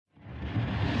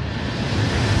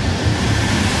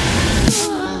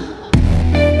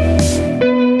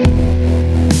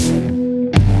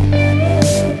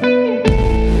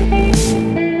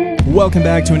Welcome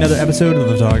back to another episode of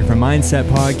the Photographer Mindset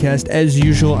Podcast. As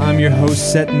usual, I'm your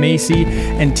host, Seth Macy,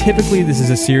 and typically this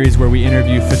is a series where we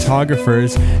interview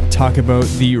photographers, talk about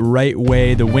the right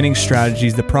way, the winning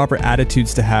strategies, the proper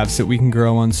attitudes to have so we can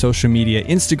grow on social media,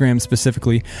 Instagram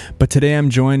specifically. But today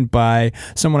I'm joined by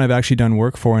someone I've actually done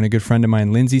work for and a good friend of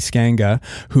mine, Lindsay Skanga,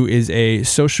 who is a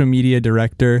social media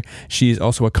director. She's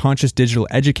also a conscious digital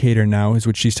educator now, is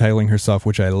what she's titling herself,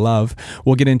 which I love.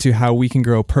 We'll get into how we can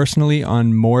grow personally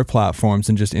on more platforms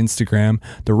than just Instagram,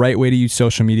 the right way to use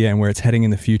social media, and where it's heading in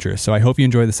the future. So I hope you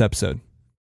enjoy this episode.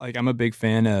 Like, I'm a big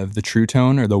fan of the True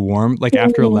Tone or the warm. Like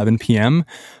after 11 p.m.,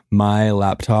 my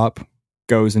laptop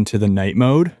goes into the night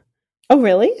mode. Oh,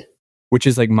 really? Which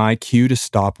is like my cue to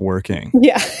stop working.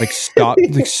 Yeah.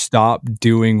 Stop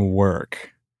doing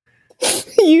work.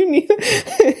 You need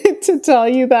to tell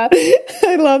you that.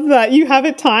 I love that. You have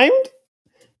it timed?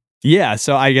 Yeah,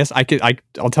 so I guess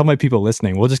I'll tell my people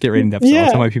listening. We'll just get right into the episode. Yeah.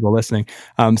 I'll tell my people listening.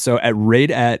 So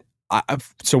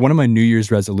one of my New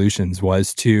Year's resolutions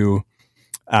was to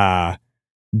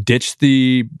ditch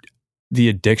the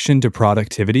addiction to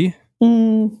productivity,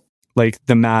 like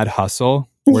the mad hustle,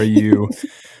 where you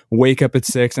wake up at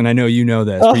 6, and I know you know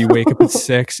this, where you wake up at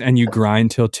 6 and you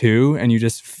grind till 2, and you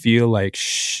just feel like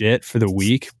shit for the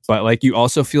week, but like you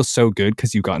also feel so good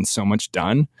because you've gotten so much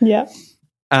done. Yeah.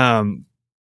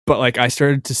 But like I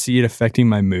started to see it affecting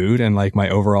my mood and like my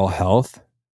overall health.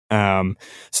 So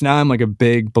now I'm like a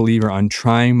big believer on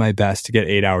trying my best to get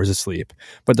 8 hours of sleep.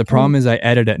 But the problem is I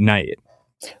edit at night.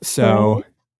 So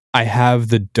I have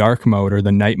the dark mode or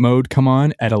the night mode come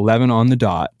on at 11 on the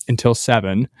dot until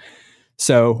 7.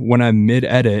 So when I'm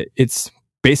mid-edit, it's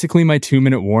basically my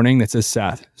 2-minute warning that says,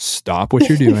 Seth, stop what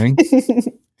you're doing,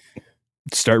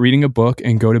 start reading a book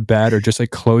and go to bed, or just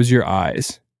like close your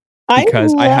eyes.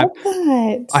 Because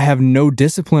I have no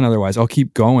discipline otherwise. I'll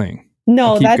keep going.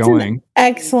 No, that's an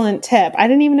excellent tip. I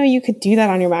didn't even know you could do that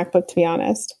on your MacBook, to be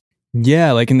honest.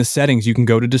 Yeah, like in the settings, you can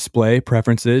go to display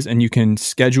preferences and you can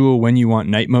schedule when you want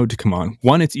night mode to come on.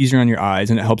 One, it's easier on your eyes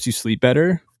and it helps you sleep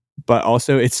better. But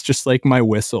also, it's just like my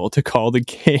whistle to call the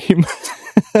game.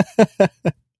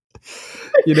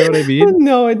 You know what I mean?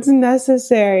 No, it's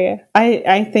necessary.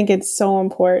 I think it's so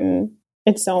important.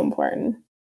 It's so important.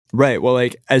 Right. Well,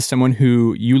 like as someone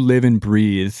who you live and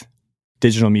breathe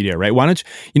digital media, right? Why don't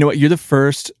you know what? You're the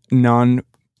first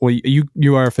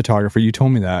you are a photographer. You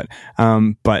told me that.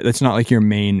 But that's not like your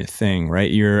main thing,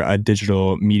 right? You're a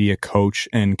digital media coach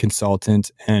and consultant.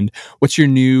 And what's your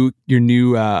new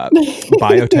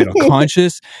bio title?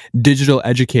 Conscious digital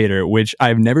educator, which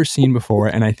I've never seen before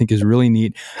and I think is really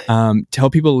neat. Tell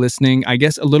people listening, I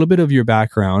guess, a little bit of your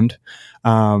background,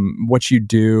 what you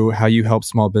do, how you help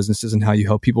small businesses, and how you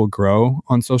help people grow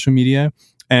on social media,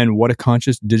 and what a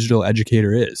conscious digital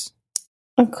educator is.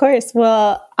 Of course.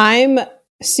 Well, I'm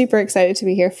super excited to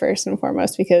be here first and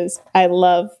foremost because I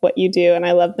love what you do and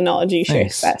I love the knowledge you share.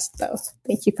 So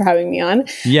thank you for having me on.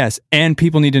 Yes. And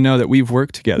people need to know that we've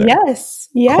worked together. Yes.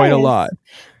 Quite a lot.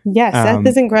 Yes. That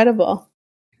is incredible.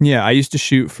 Yeah. I used to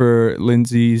shoot for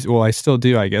Lindsay's. Well, I still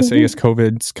do, I guess. Mm-hmm. I guess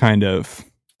COVID's kind of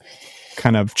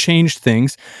changed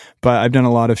things, but I've done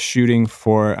a lot of shooting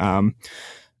for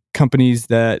companies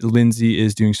that Lindsay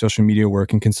is doing social media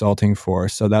work and consulting for.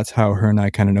 So that's how her and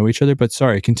I kind of know each other. But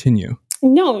sorry, continue.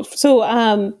 No.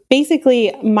 So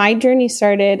basically my journey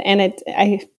started, and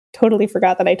I totally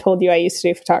forgot that I told you I used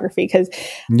to do photography because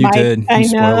I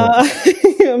know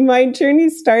my journey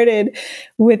started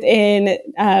within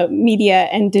media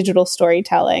and digital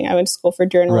storytelling. I went to school for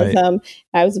journalism. Right.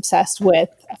 I was obsessed with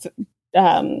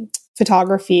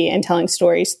photography and telling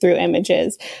stories through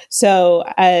images. So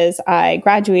as I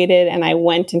graduated and I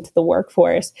went into the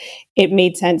workforce, it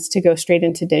made sense to go straight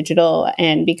into digital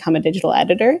and become a digital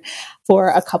editor for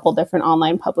a couple different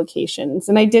online publications.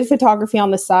 And I did photography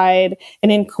on the side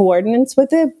and in coordinates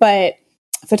with it, but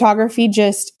photography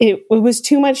it was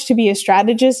too much to be a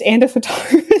strategist and a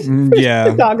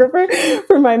photographer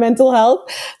for my mental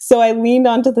health. So I leaned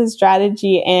onto the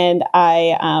strategy, and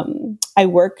I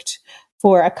worked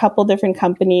for a couple different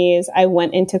companies. I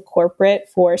went into corporate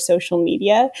for social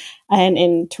media, and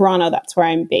in Toronto, that's where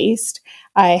I'm based.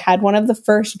 I had one of the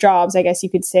first jobs, I guess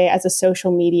you could say, as a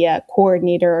social media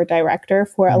coordinator or director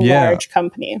for a large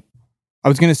company. I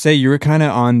was going to say, you were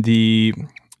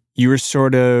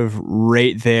sort of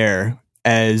right there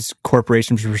as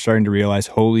corporations were starting to realize,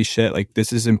 holy shit, like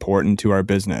this is important to our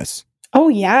business. Oh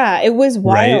yeah, it was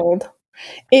wild.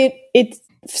 Right? It's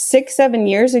 6-7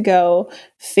 years ago,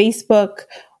 Facebook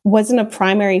wasn't a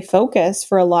primary focus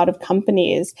for a lot of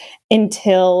companies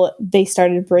until they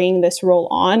started bringing this role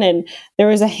on. And there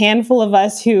was a handful of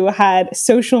us who had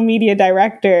social media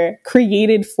director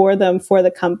created for them for the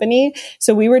company.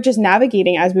 So we were just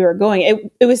navigating as we were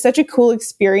going. It was such a cool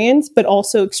experience, but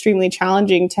also extremely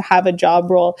challenging to have a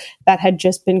job role that had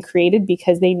just been created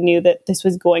because they knew that this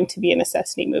was going to be a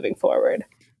necessity moving forward.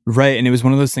 Right. And it was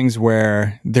one of those things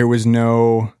where there was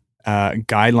no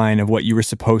guideline of what you were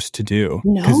supposed to do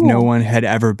because no one had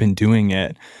ever been doing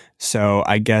it. So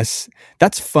I guess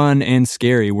that's fun and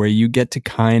scary where you get to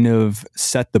kind of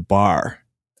set the bar.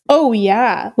 Oh,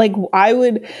 yeah. Like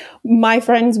my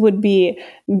friends would be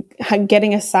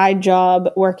getting a side job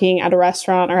working at a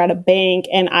restaurant or at a bank,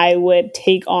 and I would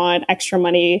take on extra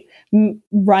money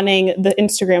running the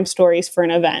Instagram stories for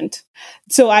an event.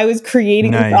 So I was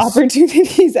creating these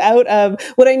opportunities out of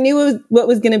what I knew was what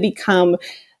was going to become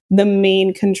the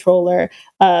main controller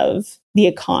of the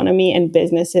economy and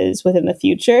businesses within the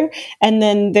future. And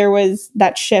then there was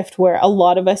that shift where a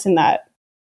lot of us in that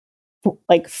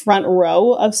like front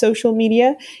row of social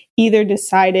media either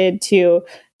decided to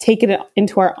take it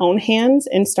into our own hands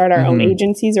and start our own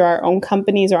agencies or our own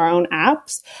companies or our own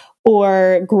apps,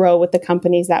 or grow with the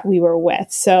companies that we were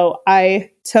with. So I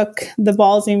took the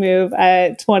ballsy move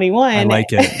at 21 I like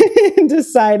it. and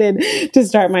decided to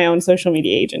start my own social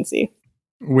media agency.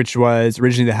 Which was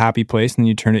originally The Happy Place, and then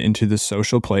you turned it into The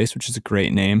Social Place, which is a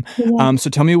great name. Yeah. So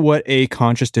tell me what a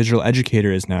conscious digital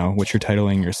educator is now, what you're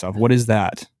titling yourself. What is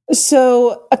that?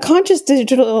 So a conscious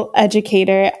digital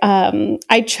educator,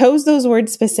 I chose those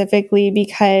words specifically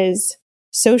because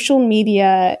social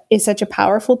media is such a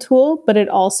powerful tool, but it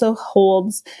also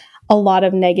holds a lot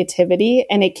of negativity,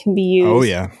 and it can be used. Oh,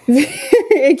 yeah.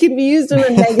 It can be used in a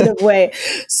negative way.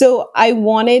 So I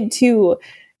wanted to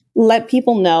let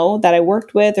people know that I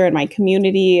worked with or in my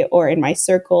community or in my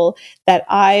circle that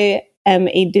I am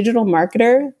a digital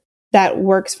marketer that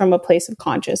works from a place of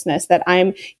consciousness, that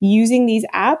I'm using these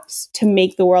apps to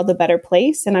make the world a better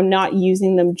place. And I'm not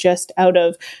using them just out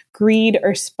of greed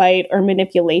or spite or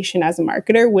manipulation as a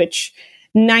marketer, which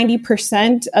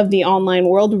 90% of the online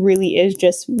world really is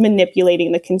just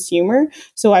manipulating the consumer.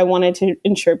 So I wanted to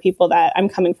ensure people that I'm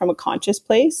coming from a conscious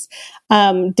place.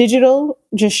 Digital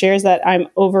just shares that I'm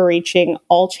overreaching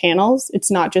all channels. It's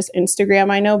not just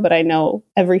Instagram, I know, but I know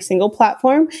every single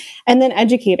platform. And then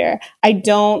educator. I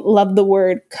don't love the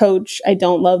word coach. I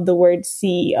don't love the word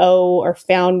CEO or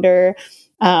founder.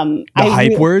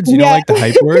 Hype words? You don't like the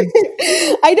hype words?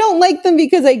 I don't like them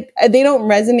because they don't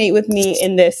resonate with me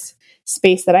in this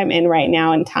space that I'm in right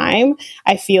now in time.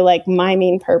 I feel like my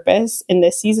main purpose in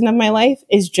this season of my life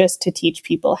is just to teach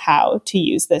people how to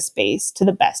use this space to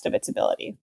the best of its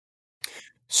ability.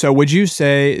 So would you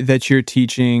say that you're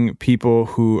teaching people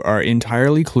who are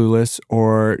entirely clueless,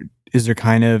 or is there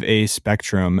kind of a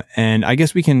spectrum? And I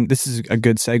guess this is a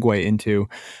good segue into,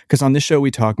 because on this show,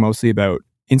 we talk mostly about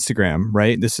Instagram,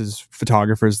 right? This is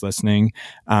photographers listening.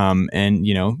 And,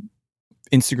 you know,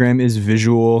 Instagram is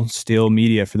visual still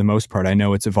media for the most part. I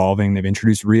know it's evolving. They've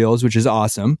introduced Reels, which is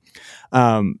awesome.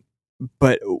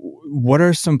 But what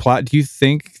are some do you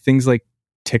think things like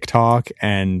TikTok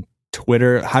and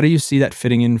Twitter, how do you see that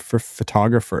fitting in for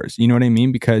photographers? You know what I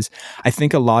mean? Because I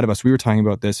think a lot of us, we were talking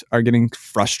about this, are getting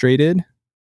frustrated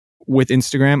with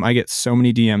Instagram. I get so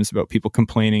many DMs about people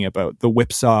complaining about the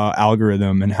whipsaw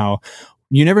algorithm and how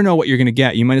you never know what you're going to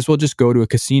get. You might as well just go to a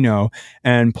casino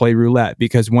and play roulette,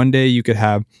 because one day you could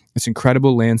have this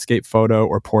incredible landscape photo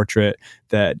or portrait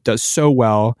that does so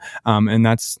well. And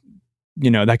that's, you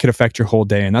know, that could affect your whole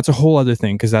day. And that's a whole other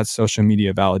thing, because that's social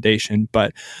media validation.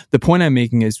 But the point I'm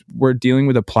making is we're dealing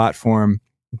with a platform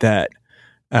that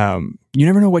you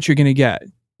never know what you're going to get.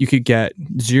 You could get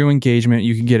zero engagement.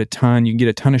 You could get a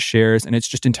ton of shares, and it's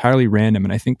just entirely random.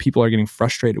 And I think people are getting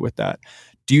frustrated with that.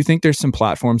 Do you think there's some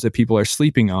platforms that people are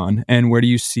sleeping on? And where do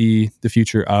you see the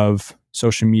future of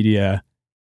social media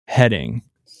heading?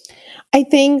 I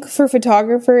think for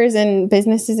photographers and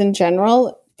businesses in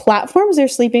general, platforms they're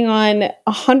sleeping on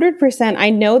 100%.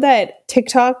 I know that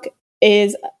TikTok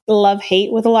is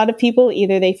love-hate with a lot of people.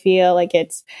 Either they feel like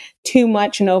it's too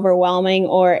much and overwhelming,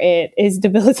 or it is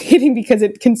debilitating because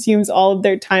it consumes all of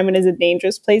their time and is a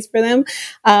dangerous place for them.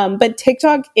 But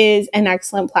TikTok is an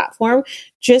excellent platform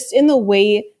just in the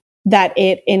way that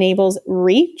it enables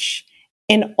reach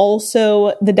and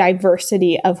also the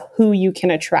diversity of who you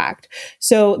can attract.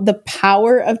 So the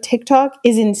power of TikTok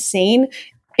is insane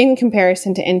in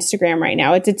comparison to Instagram right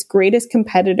now. It's its greatest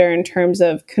competitor in terms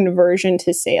of conversion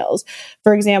to sales.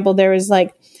 For example, there was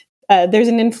like there's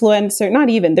an influencer, not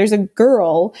even, there's a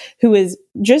girl who is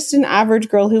just an average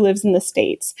girl who lives in the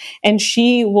States. And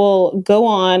she will go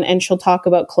on and she'll talk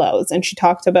about clothes. And she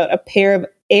talked about a pair of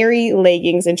Aerie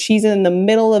leggings, and she's in the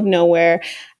middle of nowhere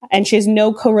and she has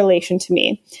no correlation to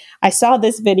me. I saw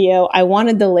this video. I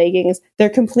wanted the leggings. They're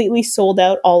completely sold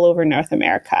out all over North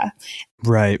America.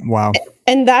 Right. Wow.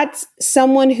 And that's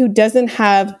someone who doesn't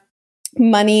have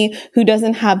money, who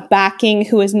doesn't have backing,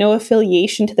 who has no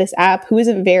affiliation to this app, who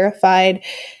isn't verified.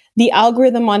 The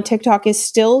algorithm on TikTok is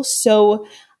still so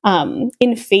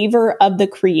in favor of the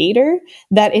creator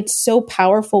that it's so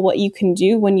powerful what you can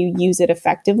do when you use it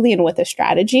effectively and with a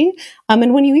strategy.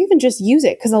 And when you even just use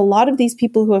it, because a lot of these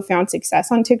people who have found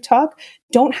success on TikTok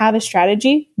don't have a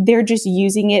strategy. They're just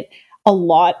using it a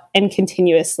lot and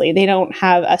continuously. They don't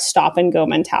have a stop and go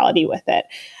mentality with it.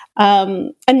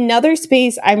 Another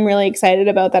space I'm really excited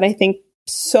about that I think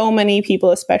so many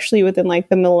people, especially within like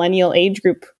the millennial age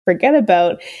group, forget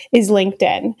about is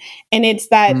LinkedIn. And it's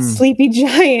that sleepy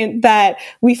giant that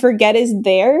we forget is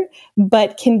there,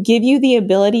 but can give you the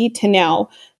ability to now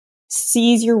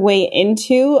seize your way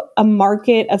into a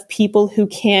market of people who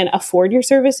can afford your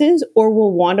services or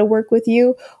will want to work with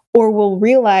you or will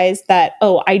realize that,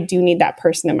 oh, I do need that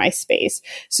person in my space.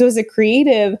 So as a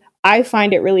creative, I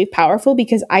find it really powerful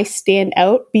because I stand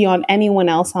out beyond anyone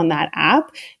else on that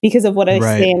app because of what I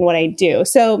say and what I do.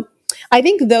 So I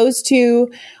think those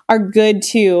two are good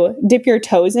to dip your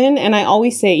toes in. And I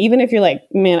always say, even if you're like,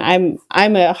 man,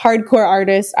 I'm a hardcore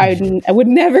artist, I would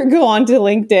never go onto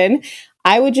LinkedIn.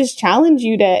 I would just challenge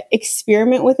you to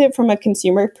experiment with it from a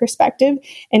consumer perspective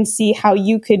and see how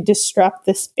you could disrupt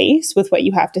the space with what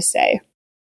you have to say.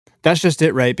 That's just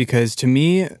it, right? Because to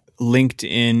me,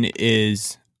 LinkedIn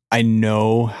is, I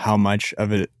know how much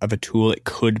of a tool it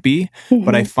could be,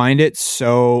 but I find it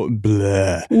so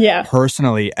bleh. Yeah.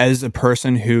 Personally, as a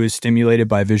person who is stimulated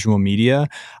by visual media,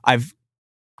 I've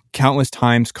countless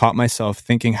times caught myself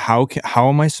thinking, how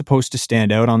am I supposed to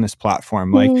stand out on this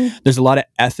platform? Like, there's a lot of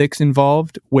ethics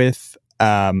involved with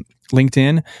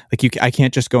LinkedIn. Like, I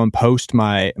can't just go and post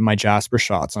my Jasper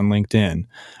shots on LinkedIn.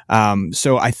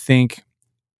 So I think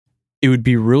it would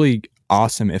be really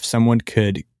awesome if someone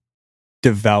could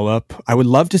develop. I would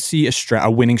love to see a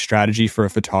winning strategy for a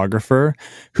photographer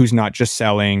who's not just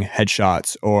selling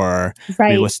headshots or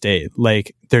real estate.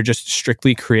 Like, they're just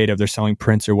strictly creative. They're selling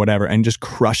prints or whatever and just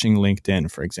crushing LinkedIn,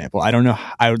 for example. I don't know.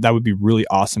 That would be really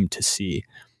awesome to see.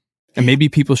 And maybe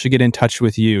people should get in touch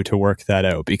with you to work that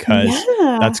out because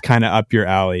that's kind of up your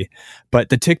alley. But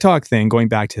the TikTok thing, going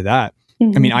back to that,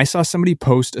 I mean, I saw somebody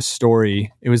post a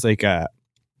story. It was like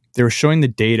they were showing the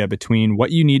data between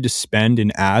what you need to spend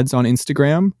in ads on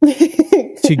Instagram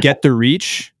to get the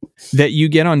reach that you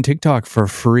get on TikTok for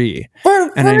free.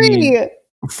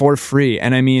 For free.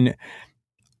 And I mean,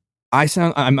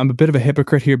 I'm a bit of a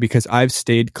hypocrite here because I've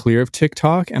stayed clear of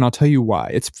TikTok, and I'll tell you why.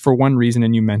 It's for one reason,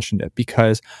 and you mentioned it,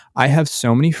 because I have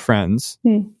so many friends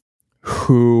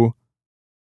who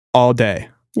all day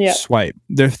swipe.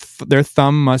 Their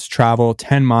thumb must travel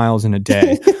 10 miles in a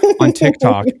day on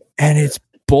TikTok, and it's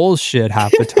bullshit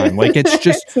half the time. Like, it's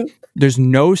just, there's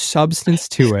no substance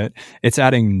to it. It's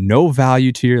adding no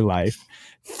value to your life.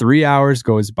 3 hours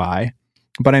goes by.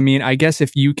 But I mean, I guess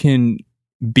if you can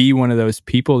be one of those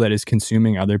people that is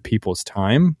consuming other people's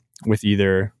time with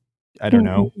either, I don't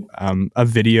know, a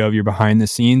video of your behind the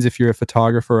scenes, if you're a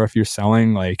photographer, or if you're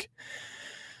selling, like,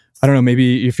 I don't know,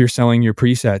 maybe if you're selling your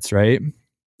presets, right?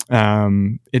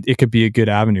 It could be a good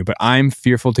avenue, but I'm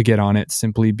fearful to get on it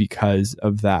simply because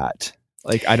of that.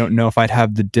 Like, I don't know if I'd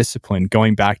have the discipline,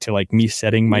 going back to like me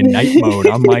setting my night mode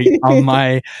on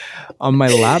my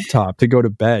laptop to go to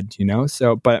bed, you know?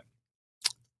 So, but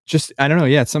just, I don't know.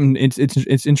 Yeah,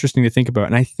 it's interesting to think about.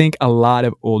 And I think a lot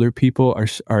of older people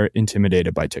are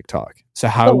intimidated by TikTok. So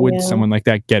how would someone like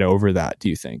that get over that, do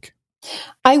you think?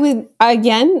 I would,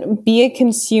 again, be a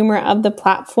consumer of the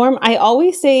platform. I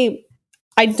always say,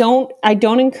 I don't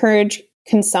encourage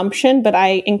consumption, but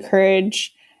I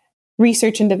encourage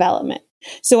research and development.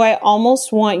 So I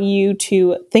almost want you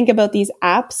to think about these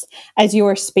apps as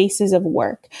your spaces of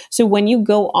work. So when you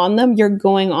go on them, you're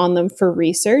going on them for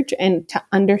research and to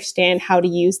understand how to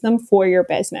use them for your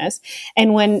business.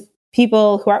 And when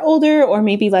people who are older or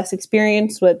maybe less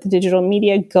experienced with digital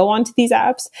media go onto these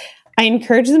apps, I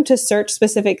encourage them to search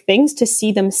specific things to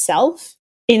see themselves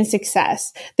in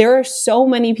success. There are so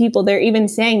many people, they're even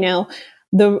saying now,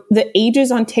 the ages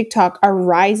on TikTok are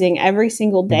rising every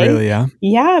single day. Really, yeah?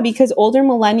 Yeah, because older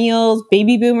millennials,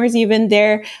 baby boomers even,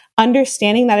 they're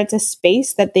understanding that it's a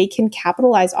space that they can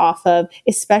capitalize off of,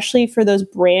 especially for those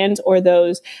brands or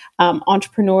those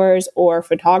entrepreneurs or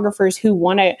photographers who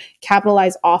want to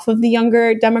capitalize off of the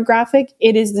younger demographic.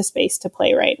 It is the space to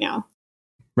play right now.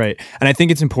 Right. And I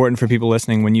think it's important for people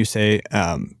listening when you say,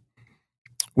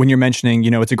 when you're mentioning,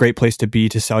 it's a great place to be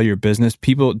to sell your business.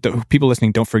 People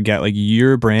listening, don't forget, like,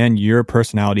 your brand, your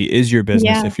personality is your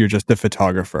business if you're just a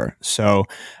photographer. So,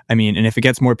 I mean, and if it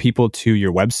gets more people to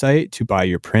your website to buy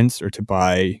your prints or to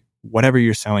buy whatever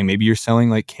you're selling, maybe you're selling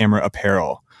like camera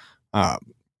apparel.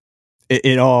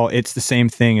 It's the same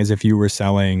thing as if you were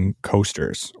selling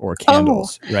coasters or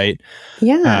candles, right?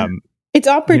 Yeah. It's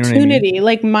opportunity. You know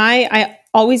what I mean? I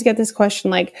always get this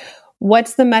question, like,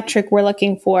 what's the metric we're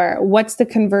looking for? What's the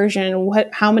conversion?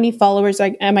 How many followers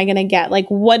am I going to get? Like,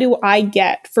 what do I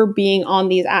get for being on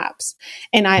these apps?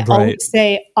 And I always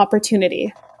say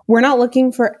opportunity. We're not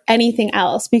looking for anything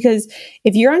else, because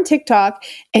if you're on TikTok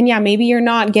and maybe you're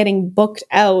not getting booked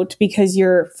out because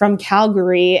you're from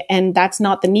Calgary and that's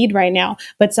not the need right now,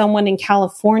 but someone in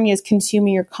California is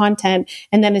consuming your content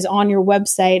and then is on your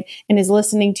website and is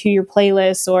listening to your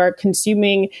playlists or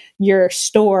consuming your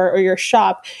store or your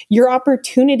shop, your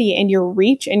opportunity and your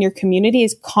reach and your community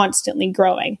is constantly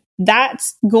growing.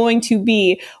 That's going to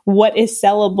be what is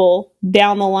sellable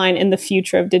down the line in the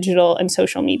future of digital and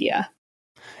social media.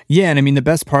 Yeah, and I mean, the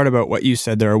best part about what you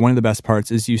said there, or one of the best parts,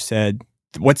 is you said,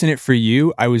 what's in it for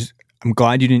you? I'm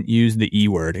glad you didn't use the E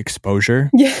word,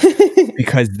 exposure,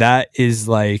 because that is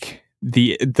like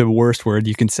the worst word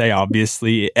you can say,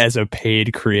 obviously, as a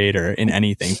paid creator in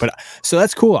anything. But so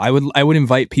that's cool. I would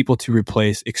invite people to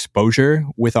replace exposure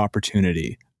with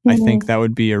opportunity. I think that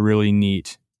would be a really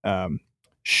neat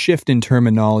shift in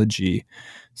terminology,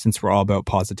 since we're all about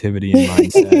positivity and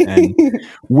mindset and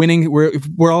winning.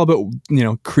 We're all about,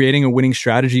 creating a winning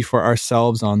strategy for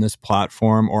ourselves on this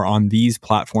platform, or on these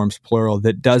platforms, plural,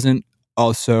 that doesn't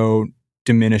also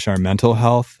diminish our mental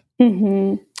health.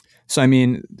 Mm-hmm. So, I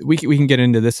mean, we can get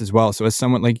into this as well. So as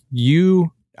someone like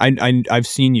you, I've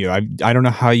seen you. I don't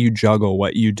know how you juggle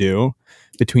what you do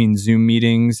between Zoom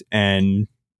meetings and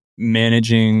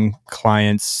managing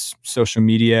clients' social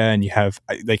media, and you have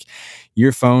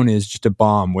your phone is just a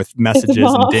bomb with messages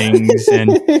and dings.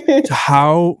 And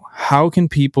so how can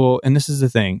people, and this is the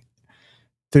thing,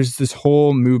 there's this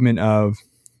whole movement of,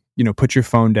 put your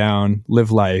phone down,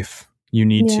 live life. You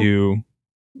need to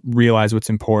realize what's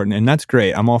important. And that's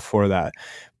great. I'm all for that.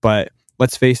 But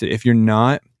let's face it, if you're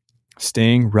not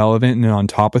staying relevant and on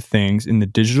top of things in the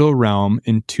digital realm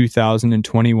in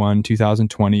 2021,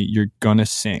 2020, you're gonna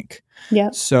sink. Yeah.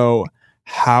 So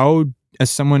how, as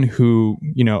someone who,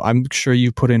 I'm sure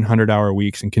you put in 100-hour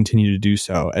weeks and continue to do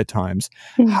so at times,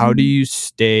 how do you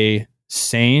stay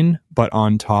sane but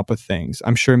on top of things?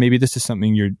 I'm sure maybe this is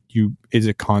something is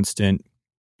a constant.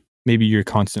 Maybe you're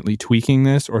constantly tweaking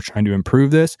this or trying to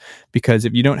improve this, because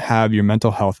if you don't have your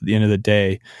mental health at the end of the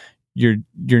day,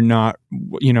 you're not,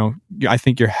 I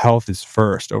think your health is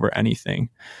first over anything.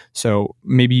 So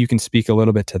maybe you can speak a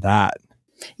little bit to that.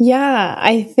 Yeah,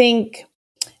 I think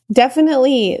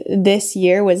definitely this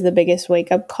year was the biggest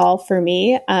wake up call for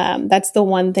me. That's the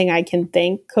one thing I can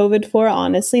thank COVID for,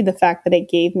 honestly, the fact that it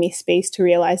gave me space to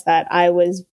realize that I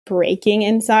was breaking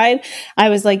inside. I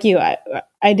was like you,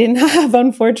 I didn't have,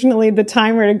 unfortunately, the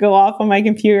timer to go off on my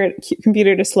computer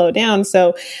to slow down.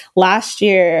 So last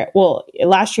year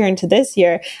into this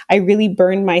year, I really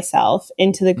burned myself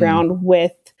into the ground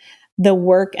with the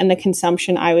work and the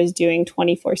consumption I was doing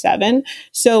 24/7.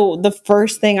 So the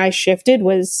first thing I shifted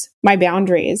was my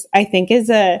boundaries. I think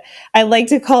I like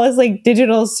to call us like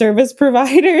digital service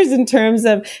providers, in terms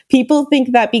of people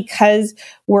think that because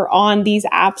we're on these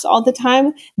apps all the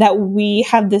time, that we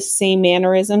have the same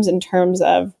mannerisms in terms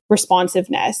of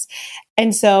responsiveness.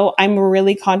 And so I'm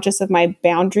really conscious of my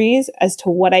boundaries as to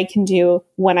what I can do,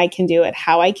 when I can do it,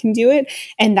 how I can do it.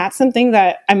 And that's something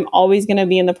that I'm always going to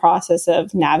be in the process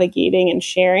of navigating and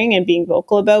sharing and being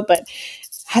vocal about. But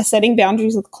setting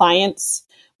boundaries with clients,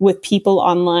 with people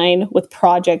online, with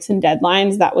projects and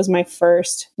deadlines, that was my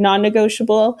first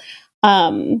non-negotiable.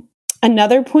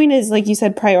 Another point is, like you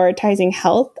said, prioritizing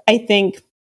health. I think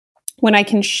when I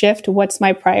can shift what's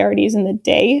my priorities in the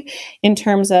day in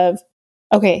terms of,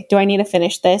 okay, do I need to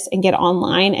finish this and get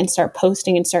online and start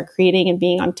posting and start creating and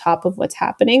being on top of what's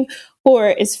happening? Or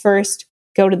is first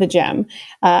go to the gym,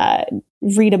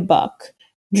 read a book,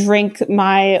 drink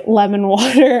my lemon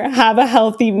water, have a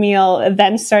healthy meal,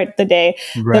 then start the day.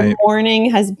 Right. The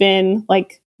morning has been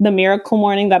like the miracle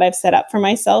morning that I've set up for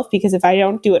myself, because if I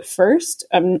don't do it first,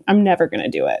 I'm never going to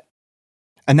do it.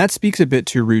 And that speaks a bit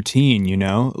to routine, you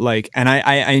know, like, and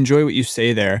I enjoy what you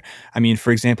say there. I mean,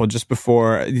 for example, just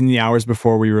before, in the hours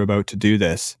before we were about to do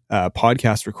this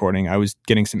podcast recording, I was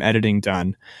getting some editing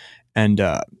done. And,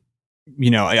 you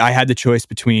know, I had the choice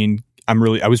between, I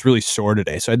was really sore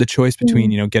today. So I had the choice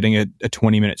between, you know, getting a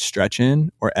 20-minute stretch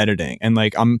in or editing. And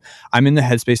like, I'm in the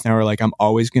headspace now where like, I'm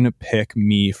always going to pick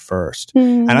me first.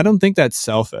 And I don't think that's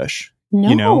selfish,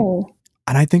 you know?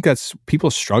 And I think that's,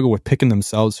 people struggle with picking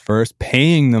themselves first,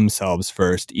 paying themselves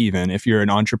first, even if you're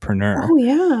an entrepreneur. Oh,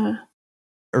 yeah.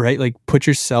 Right? Like, put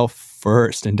yourself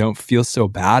first and don't feel so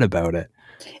bad about it.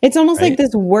 It's almost like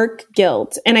this work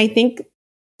guilt. And I think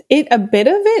a bit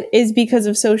of it is because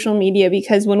of social media,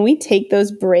 because when we take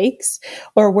those breaks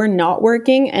or we're not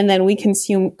working and then we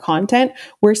consume content,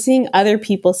 we're seeing other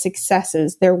people's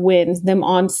successes, their wins, them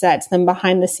on sets, them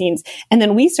behind the scenes. And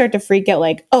then we start to freak out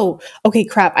like, oh, okay,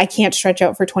 crap, I can't stretch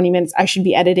out for 20 minutes. I should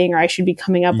be editing or I should be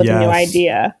coming up with a new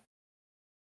idea.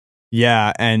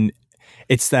 Yeah. And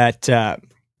it's that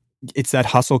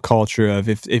hustle culture of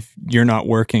if you're not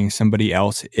working, somebody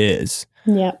else is.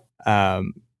 Yeah.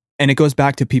 And it goes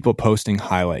back to people posting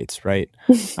highlights, right?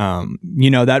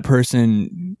 You know, that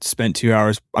person spent 2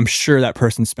 hours. I'm sure that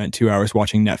person spent 2 hours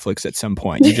watching Netflix at some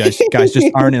point. You guys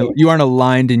just aren't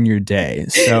aligned in your day.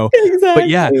 So, exactly. But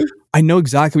yeah, I know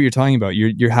exactly what you're talking about.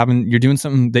 You're doing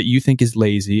something that you think is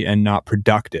lazy and not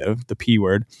productive, the P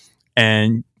word,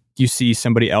 and you see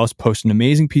somebody else post an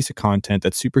amazing piece of content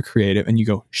that's super creative, and you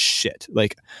go, shit,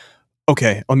 like,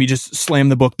 okay, let me just slam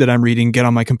the book that I'm reading, get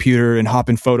on my computer and hop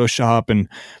in Photoshop.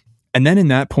 And then in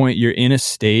that point, you're in a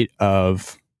state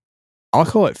of, I'll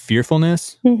call it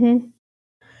fearfulness. Mm-hmm.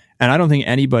 And I don't think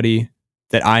anybody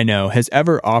that I know has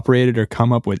ever operated or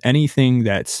come up with anything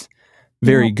that's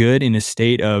very good in a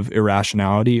state of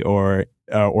irrationality or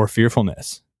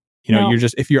fearfulness. You know,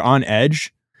 if you're on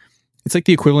edge, it's like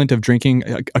the equivalent of drinking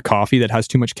a coffee that has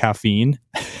too much caffeine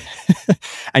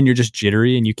and you're just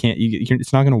jittery and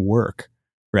it's not going to work.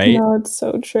 Right? No, it's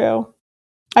so true.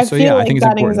 I feel like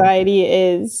that anxiety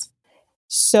is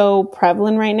so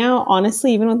prevalent right now.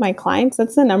 Honestly, even with my clients,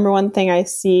 that's the number one thing I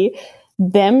see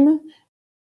them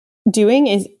doing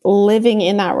is living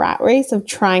in that rat race of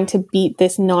trying to beat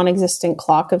this non-existent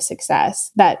clock of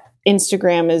success that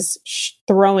Instagram is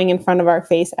throwing in front of our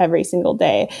face every single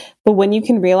day. But when you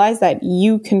can realize that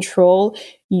you control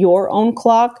your own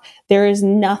clock, there is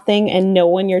nothing and no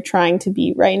one you're trying to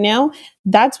beat right now.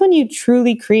 That's when you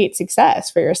truly create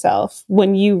success for yourself.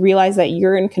 When you realize that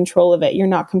you're in control of it, you're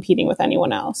not competing with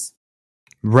anyone else.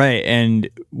 Right. And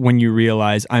when you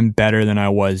realize I'm better than I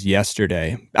was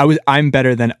yesterday, I'm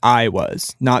better than I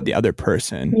was, not the other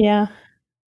person. Yeah.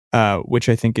 Which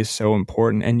I think is so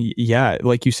important. And yeah,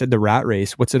 like you said, the rat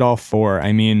race, what's it all for?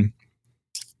 I mean,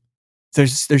 there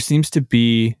seems to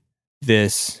be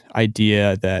this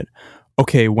idea that,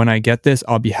 okay, when I get this,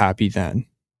 I'll be happy then.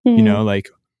 Mm-hmm. You know, like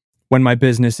when my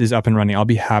business is up and running, I'll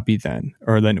be happy then.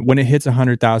 Or then when it hits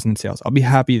 100,000 in sales, I'll be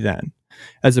happy then.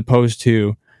 As opposed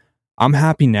to, I'm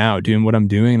happy now doing what I'm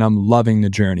doing and I'm loving the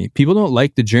journey. People don't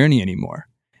like the journey anymore.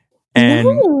 And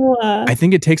I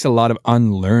think it takes a lot of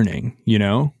unlearning, you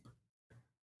know?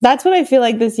 That's what I feel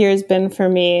like this year has been for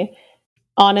me.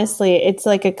 Honestly, it's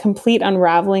like a complete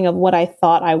unraveling of what I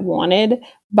thought I wanted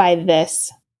by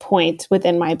this point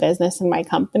within my business and my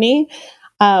company.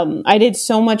 I did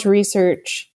so much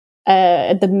research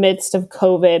at the midst of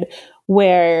COVID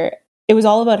where it was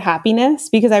all about happiness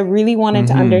because I really wanted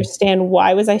to understand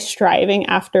why was I striving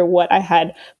after what I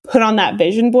had put on that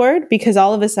vision board, because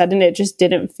all of a sudden it just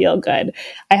didn't feel good.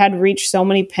 I had reached so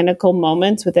many pinnacle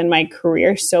moments within my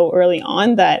career so early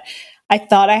on that I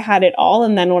thought I had it all.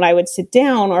 And then when I would sit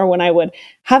down or when I would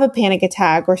have a panic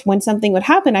attack or when something would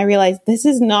happen, I realized this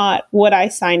is not what I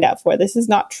signed up for. This is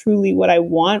not truly what I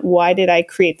want. Why did I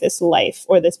create this life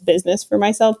or this business for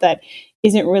myself that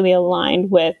isn't really aligned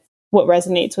with what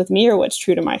resonates with me or what's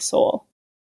true to my soul?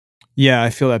 Yeah, I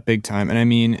feel that big time. And I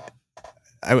mean,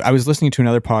 I was listening to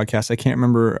another podcast. I can't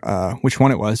remember which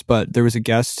one it was, but there was a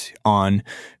guest on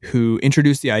who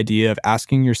introduced the idea of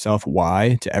asking yourself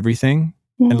why to everything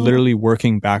and literally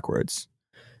working backwards.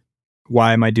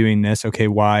 Why am I doing this? Okay,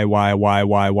 why?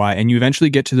 And you eventually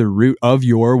get to the root of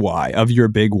your why, of your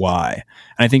big why.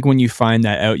 And I think when you find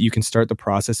that out, you can start the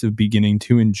process of beginning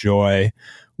to enjoy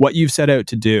what you've set out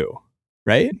to do.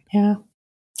 Right? Yeah.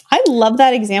 I love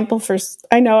that example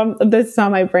I know this is how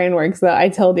my brain works though. I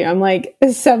told you, I'm like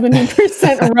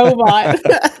 70% robot.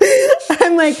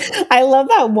 I'm like, I love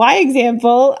that why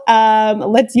example.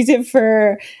 Let's use it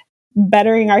for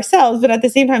bettering ourselves. But at the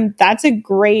same time, that's a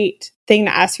great thing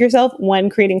to ask yourself when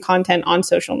creating content on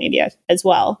social media as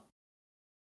well.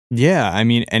 Yeah, I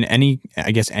mean, and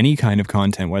I guess any kind of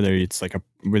content, whether it's like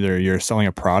whether you're selling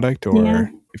a product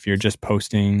or if you're just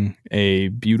posting a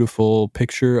beautiful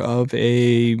picture of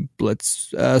a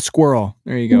squirrel.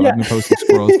 There you go. Yeah. I've been posting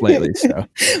squirrels lately. So,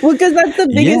 well, because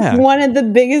that's one of the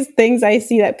biggest things I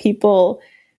see that people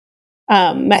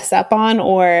mess up on,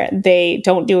 or they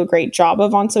don't do a great job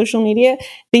of on social media.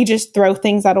 They just throw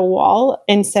things at a wall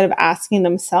instead of asking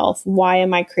themselves, why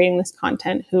am I creating this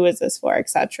content? Who is this for,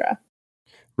 etc.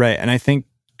 Right. And I think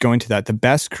going to that, the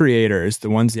best creators, the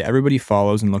ones that everybody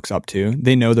follows and looks up to,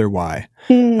 they know their why.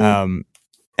 And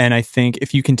I think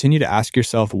if you continue to ask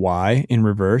yourself why in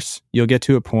reverse, you'll get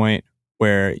to a point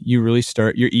where you really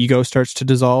your ego starts to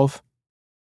dissolve,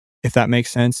 if that makes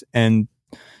sense. And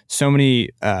so many,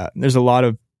 there's a lot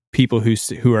of people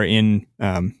who are in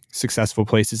successful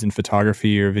places in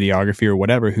photography or videography or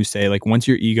whatever, who say like once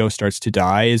your ego starts to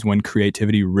die is when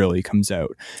creativity really comes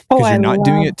out, because you're not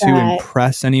doing it to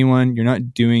impress anyone. You're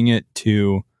not doing it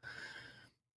to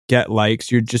get likes.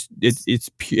 You're just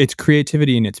it's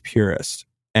creativity in its purest.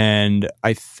 And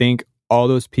I think all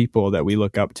those people that we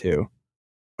look up to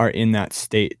are in that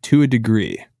state to a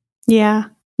degree. Yeah,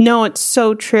 no, it's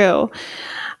so true.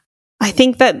 I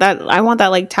think that I want that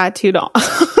like tattooed on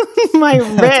my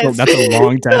wrist. That's a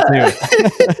long tattoo.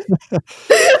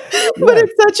 But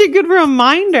it's such a good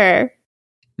reminder.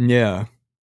 Yeah.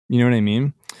 You know what I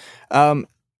mean?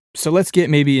 So let's get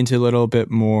maybe into a little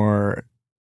bit more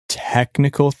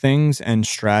technical things and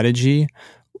strategy.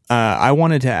 I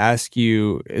wanted to ask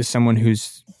you, as someone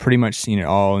who's pretty much seen it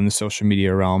all in the social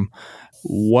media realm,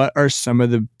 what are some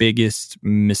of the biggest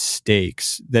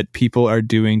mistakes that people are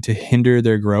doing to hinder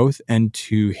their growth and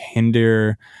to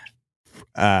hinder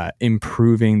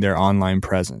improving their online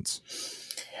presence?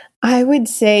 I would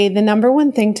say the number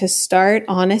one thing to start,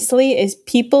 honestly, is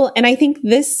people, and I think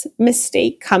this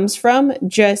mistake comes from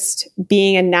just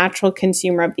being a natural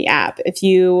consumer of the app. If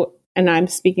you, and I'm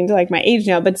speaking to like my age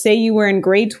now, but say you were in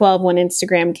grade 12 when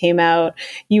Instagram came out,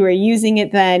 you were using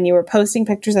it then, you were posting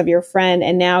pictures of your friend,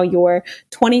 and now you're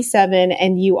 27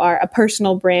 and you are a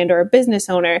personal brand or a business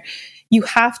owner. You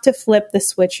have to flip the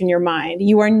switch in your mind.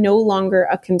 You are no longer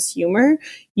a consumer.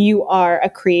 You are a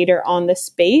creator on the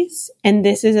space. And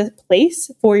this is a place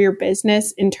for your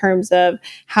business in terms of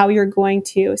how you're going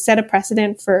to set a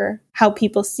precedent for how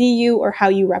people see you or how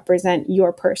you represent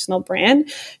your personal brand.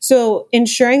 So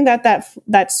ensuring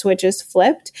that switch is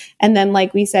flipped. And then,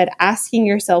 like we said, asking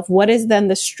yourself, what is then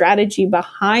the strategy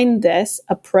behind this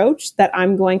approach that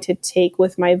I'm going to take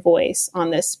with my voice on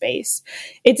this space?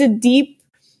 It's a deep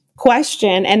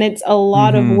question and it's a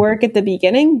lot of work at the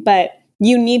beginning, but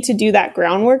you need to do that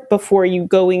groundwork before you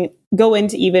go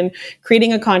into even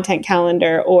creating a content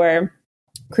calendar or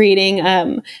creating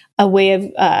a way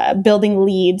of building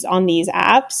leads on these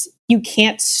apps. You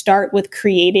can't start with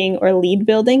creating or lead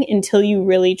building until you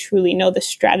really truly know the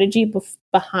strategy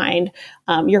behind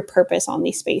your purpose on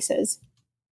these spaces.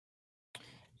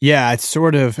 Yeah, it's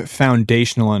sort of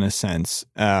foundational in a sense.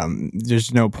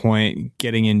 There's no point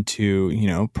getting into,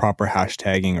 proper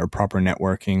hashtagging or proper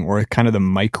networking or kind of the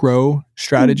micro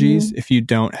strategies if you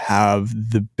don't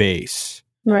have the base.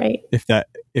 Right. If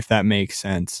that makes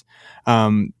sense.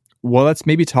 Well, let's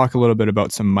maybe talk a little bit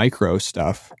about some micro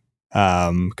stuff.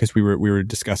 Because we were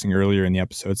discussing earlier in the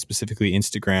episode, specifically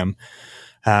Instagram,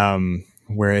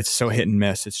 where it's so hit and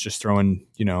miss. It's just throwing,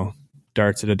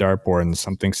 darts at a dartboard and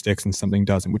something sticks and something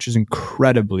doesn't, which is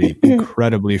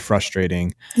incredibly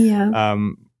frustrating. Yeah.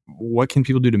 What can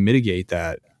people do to mitigate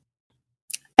that?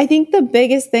 I think the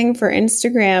biggest thing for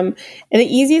Instagram, and the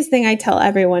easiest thing I tell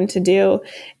everyone to do,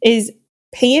 is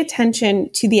pay attention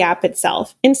to the app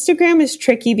itself. Instagram is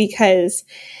tricky because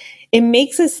it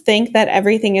makes us think that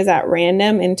everything is at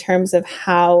random in terms of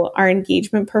how our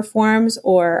engagement performs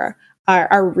or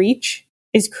our reach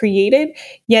is created,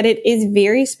 yet it is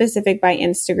very specific by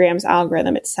Instagram's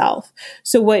algorithm itself.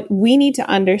 So what we need to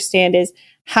understand is,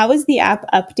 how is the app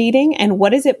updating and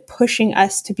what is it pushing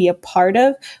us to be a part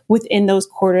of within those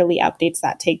quarterly updates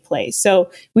that take place?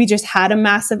 So we just had a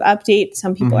massive update.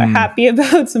 Some people are happy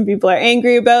about, some people are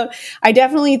angry about. I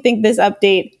definitely think this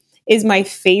update is my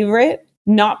favorite,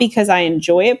 not because I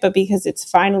enjoy it, but because it's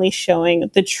finally showing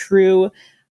the true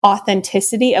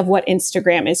authenticity of what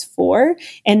Instagram is for.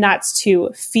 And that's to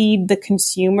feed the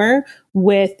consumer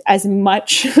with as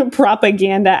much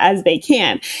propaganda as they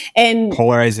can. And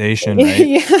polarization, right?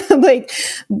 Yeah, like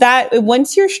that.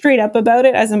 Once you're straight up about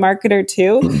it as a marketer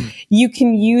too, you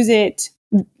can use it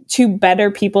to better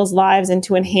people's lives and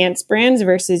to enhance brands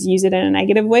versus use it in a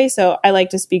negative way. So I like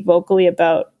to speak vocally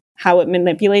about how it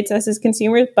manipulates us as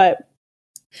consumers. But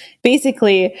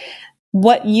basically,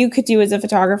 what you could do as a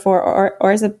photographer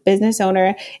or as a business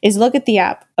owner is look at the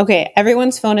app. Okay,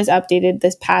 everyone's phone is updated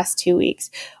this past 2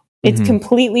 weeks. It's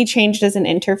completely changed as an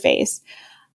interface.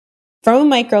 From a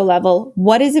micro level,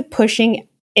 what is it pushing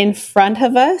in front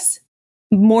of us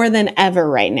more than ever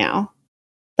right now?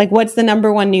 Like, what's the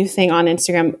number one new thing on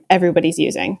Instagram everybody's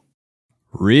using?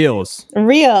 Reels,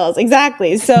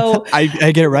 exactly. So I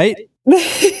get it right.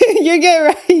 You get it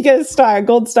right. You get a star,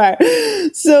 gold star.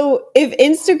 So if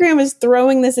Instagram is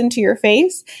throwing this into your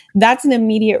face, that's an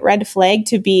immediate red flag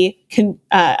to be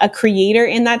a creator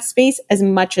in that space as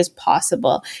much as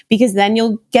possible, because then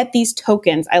you'll get these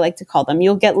tokens, I like to call them.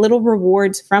 You'll get little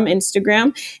rewards from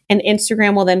Instagram, and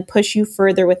Instagram will then push you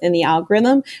further within the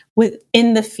algorithm,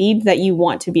 within the feed that you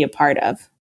want to be a part of.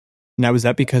 Now, is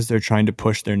that because they're trying to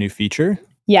push their new feature?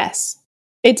 Yes.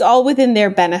 It's all within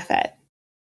their benefit.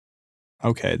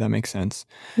 Okay, that makes sense.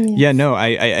 Yeah, no, I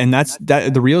and that's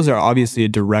that. The Reels are obviously a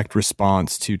direct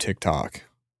response to TikTok.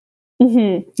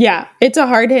 Yeah, it's a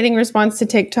hard-hitting response to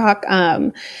TikTok.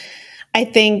 I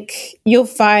think you'll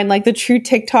find like the true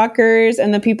TikTokers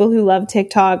and the people who love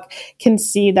TikTok can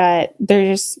see that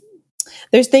there's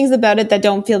things about it that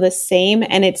don't feel the same.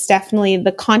 And it's definitely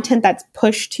the content that's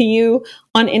pushed to you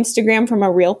on Instagram from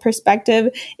a real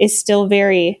perspective is still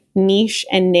very niche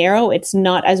and narrow. It's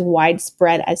not as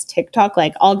widespread as TikTok.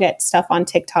 Like, I'll get stuff on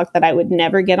TikTok that I would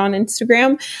never get on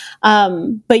Instagram.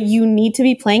 But you need to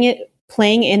be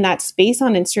playing in that space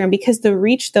on Instagram, because the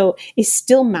reach though is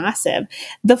still massive.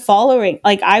 The following,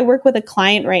 like, I work with a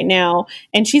client right now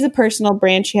and she's a personal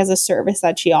brand. She has a service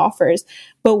that she offers,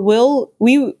 but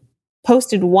we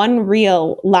posted one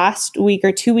reel last week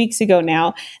or 2 weeks ago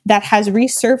now that has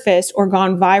resurfaced or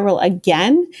gone viral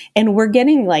again. And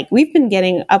we've been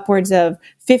getting upwards of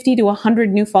 50 to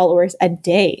 100 new followers a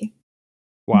day.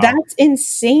 Wow. That's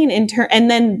insane.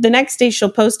 And then the next day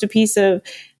she'll post a piece of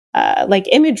like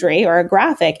imagery or a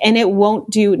graphic, and it won't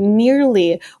do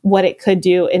nearly what it could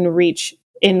do in reach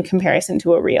in comparison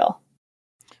to a reel.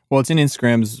 Well, it's in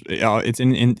Instagram's.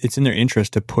 It's in their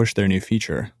interest to push their new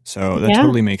feature, so that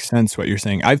totally makes sense what you're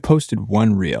saying. I've posted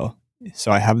one reel,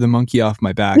 so I have the monkey off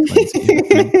my back.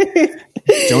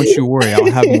 Don't you worry,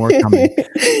 I'll have more coming.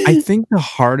 I think the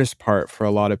hardest part for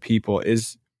a lot of people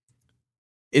is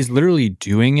literally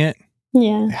doing it.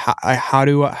 Yeah. How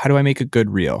do I make a good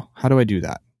reel? How do I do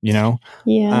that? You know?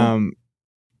 Yeah.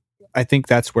 I think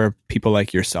that's where people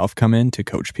like yourself come in to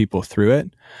coach people through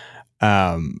it.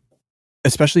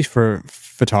 Especially for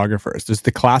photographers. There's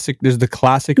the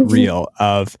classic reel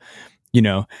of, you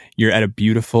know, you're at a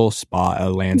beautiful spot,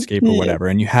 a landscape or whatever,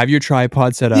 and you have your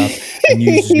tripod set up and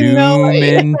you zoom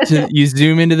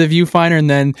into the viewfinder,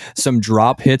 and then some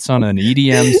drop hits on an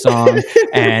EDM song,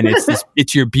 and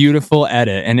it's your beautiful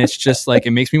edit, and it's just like,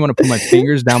 it makes me want to put my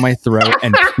fingers down my throat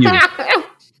and puke,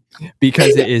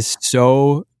 because it is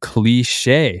so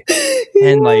cliche.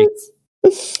 And like,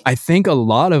 I think a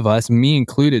lot of us, me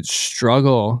included,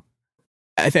 struggle.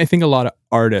 I think a lot of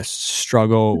artists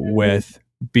struggle with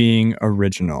being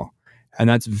original,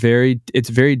 and it's very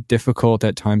difficult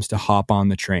at times to hop on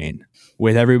the train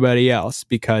with everybody else,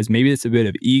 because maybe it's a bit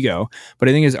of ego. But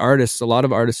I think as artists, a lot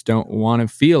of artists don't want to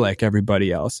feel like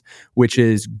everybody else, which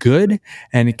is good,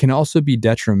 and it can also be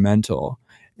detrimental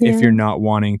if you're not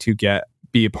wanting to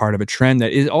be a part of a trend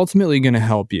that is ultimately going to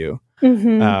help you.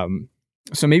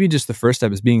 So maybe just the first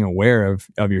step is being aware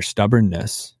of your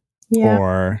stubbornness,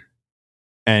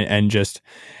 and just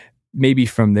maybe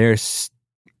from there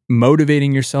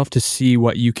motivating yourself to see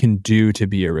what you can do to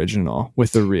be original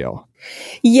with the reel.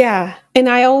 Yeah. And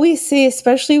I always say,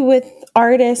 especially with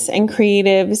artists and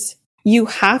creatives, you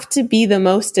have to be the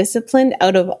most disciplined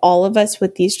out of all of us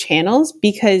with these channels,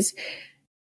 because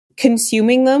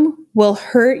consuming them will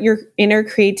hurt your inner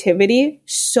creativity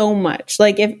so much.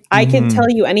 Like, if I can tell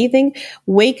you anything,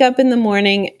 wake up in the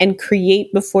morning and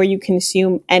create before you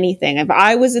consume anything. If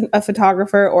I was a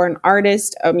photographer or an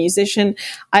artist, a musician,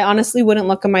 I honestly wouldn't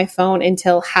look at my phone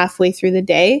until halfway through the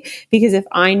day, because if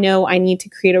I know I need to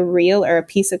create a reel or a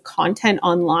piece of content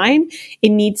online, it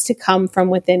needs to come from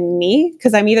within me,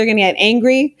 because I'm either going to get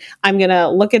angry, I'm going to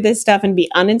look at this stuff and be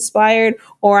uninspired,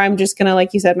 or I'm just going to,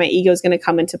 like you said, my ego is going to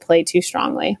come into play too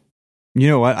strongly. You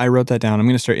know what? I wrote that down. I'm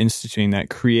going to start instituting that.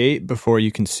 Create before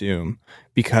you consume.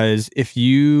 Because if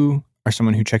you are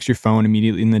someone who checks your phone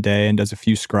immediately in the day and does a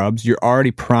few scrubs, you're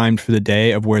already primed for the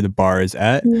day of where the bar is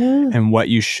at and what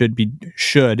you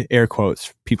should, air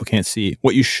quotes, people can't see,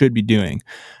 what you should be doing.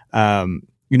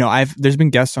 You know, there's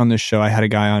been guests on this show. I had a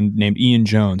guy on named Ian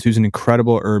Jones, who's an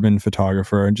incredible urban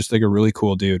photographer and just like a really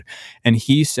cool dude. And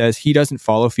he says he doesn't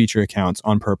follow feature accounts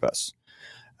on purpose.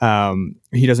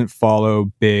 He doesn't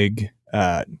follow big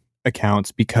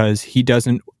accounts because he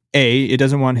doesn't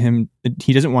want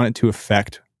it to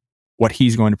affect what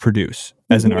he's going to produce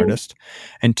as an artist.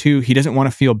 And 2, he doesn't want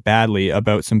to feel badly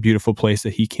about some beautiful place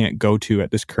that he can't go to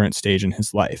at this current stage in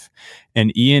his life.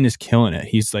 And Ian is killing it.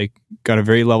 He's like got a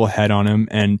very level head on him.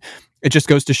 And it just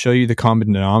goes to show you the common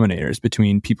denominators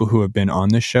between people who have been on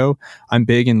this show. I'm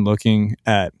big in looking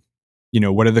at,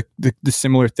 what are the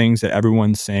similar things that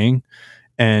everyone's saying,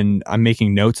 and I'm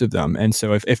making notes of them. And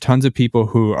so if tons of people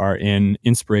who are in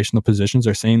inspirational positions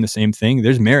are saying the same thing,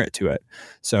 there's merit to it.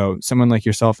 So someone like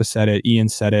yourself has said it, Ian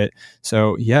said it.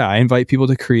 So yeah, I invite people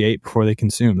to create before they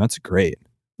consume. That's great.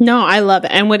 No, I love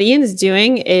it. And what Ian's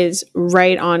doing is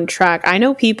right on track. I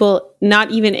know people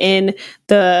not even in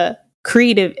the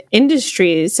creative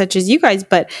industries such as you guys,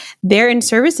 but they're in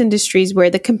service industries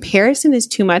where the comparison is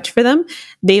too much for them.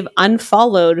 They've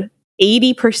unfollowed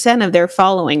 80% of their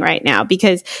following right now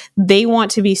because they want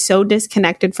to be so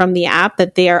disconnected from the app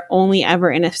that they are only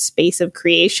ever in a space of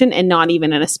creation and not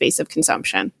even in a space of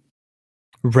consumption.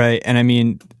 Right. And I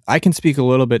mean, I can speak a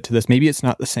little bit to this. Maybe it's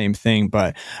not the same thing,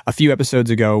 but a few episodes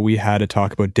ago, we had a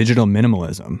talk about digital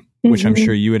minimalism, which I'm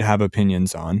sure you would have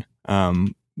opinions on,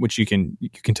 which you can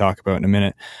talk about in a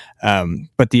minute.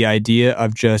 But the idea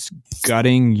of just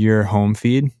gutting your home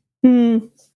feed,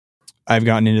 I've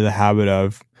gotten into the habit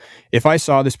of, if I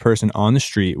saw this person on the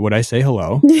street, would I say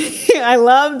hello? I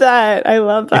love that.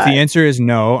 If the answer is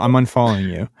no, I'm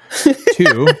unfollowing you.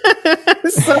 2.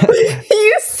 So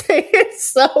you say it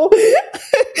so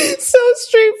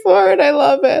straightforward. I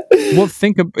love it. Well,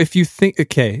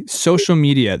 okay, social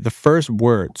media, the first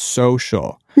word,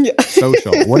 social. Yeah.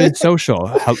 Social. What is social?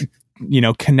 How,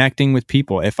 connecting with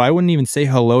people. If I wouldn't even say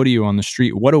hello to you on the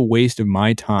street, what a waste of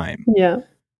my time. Yeah.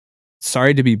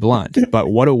 Sorry to be blunt, but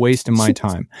what a waste of my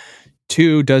time.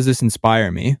 2, does this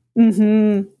inspire me?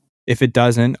 If it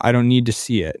doesn't, I don't need to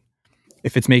see it.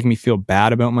 If it's making me feel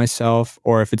bad about myself,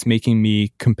 or if it's making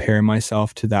me compare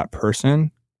myself to that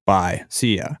person, bye,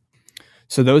 see ya.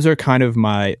 So those are kind of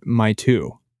my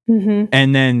 2.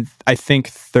 And then I think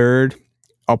 3rd,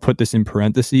 I'll put this in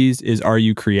parentheses, is, are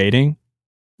you creating?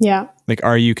 Yeah. Like,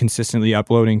 are you consistently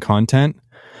uploading content?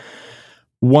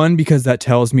 1, because that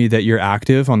tells me that you're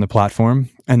active on the platform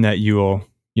and that you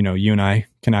and I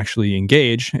can actually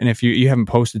engage. And if you haven't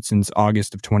posted since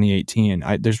August of 2018,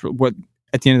 at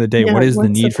the end of the day, what is the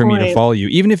need for me to follow you?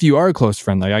 Even if you are a close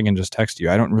friend, like I can just text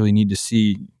you. I don't really need to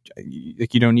see,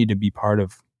 like, you don't need to be part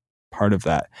of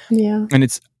that. Yeah.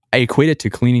 And I equate it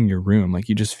to cleaning your room. Like,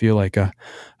 you just feel like,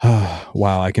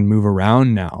 wow, I can move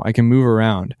around now. I can move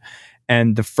around.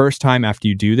 And the first time after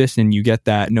you do this and you get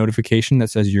that notification that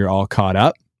says you're all caught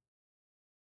up,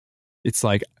 it's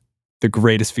like the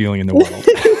greatest feeling in the world.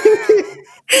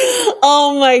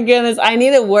 Oh my goodness. I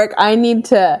need to work. I need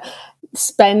to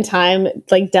spend time,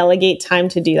 like delegate time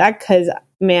to do that. Cause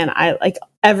man, I like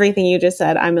everything you just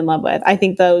said, I'm in love with. I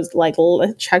think those like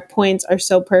checkpoints are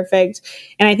so perfect.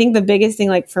 And I think the biggest thing,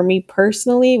 like for me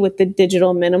personally with the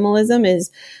digital minimalism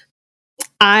is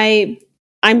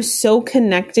I'm so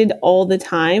connected all the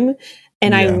time,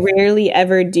 and I rarely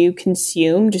ever do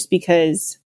consume just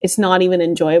because it's not even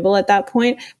enjoyable at that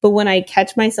point. But when I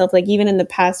catch myself, like even in the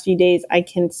past few days, I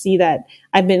can see that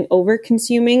I've been over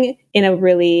consuming in a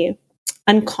really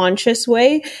unconscious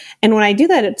way. And when I do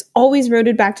that, it's always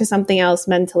rooted back to something else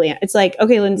mentally. It's like,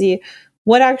 okay, Lindsay,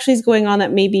 what actually is going on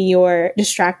that maybe you're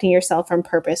distracting yourself from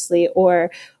purposely? Or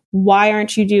why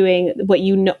aren't you doing what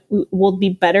you know will be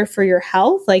better for your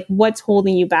health? Like, what's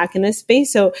holding you back in this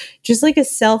space? So just like a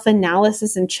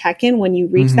self-analysis and check-in when you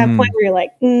reach that point where you're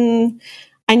like,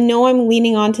 I know I'm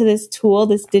leaning onto this tool,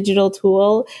 this digital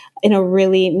tool, in a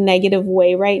really negative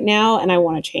way right now, and I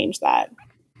want to change that.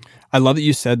 I love that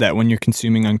you said that when you're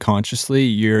consuming unconsciously,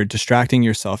 you're distracting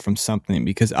yourself from something,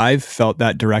 because I've felt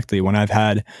that directly when I've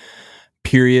had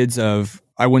periods of,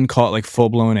 I wouldn't call it like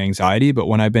full-blown anxiety, but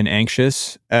when I've been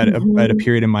anxious at a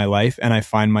period in my life and I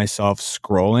find myself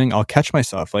scrolling, I'll catch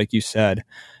myself, like you said,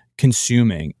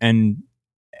 consuming and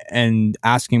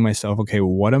asking myself, okay,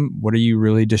 what are you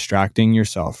really distracting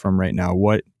yourself from right now?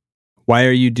 What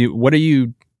are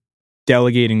you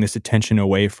delegating this attention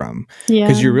away from?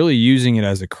 Because you're really using it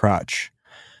as a crutch.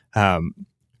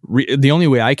 The only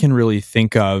way I can really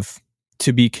think of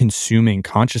to be consuming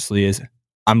consciously is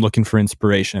I'm looking for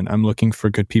inspiration. I'm looking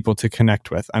for good people to connect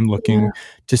with. I'm looking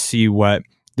to see what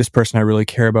this person I really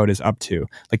care about is up to.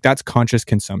 Like, that's conscious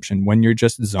consumption. When you're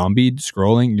just zombie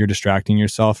scrolling, you're distracting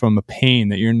yourself from a pain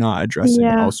that you're not addressing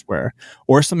elsewhere,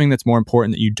 or something that's more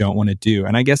important that you don't want to do.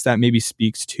 And I guess that maybe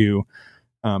speaks to,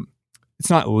 it's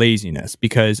not laziness,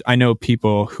 because I know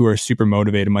people who are super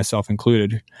motivated, myself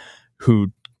included,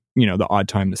 who, the odd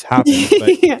time this happens,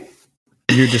 but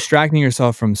you're distracting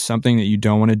yourself from something that you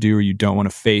don't want to do or you don't want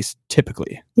to face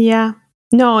typically. Yeah.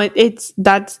 No,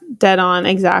 that's dead on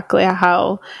exactly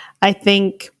how I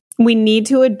think we need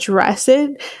to address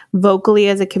it vocally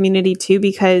as a community too,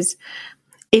 because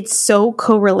it's so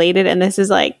correlated. And this is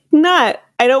like not,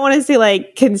 I don't want to say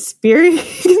like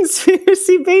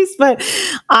conspiracy based, but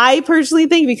I personally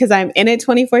think, because I'm in it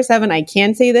 24/7, I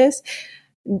can say this.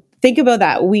 Think about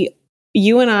that.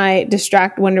 You and I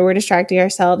when we're distracting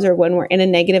ourselves or when we're in a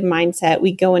negative mindset,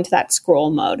 we go into that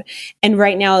scroll mode. And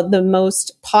right now, the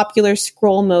most popular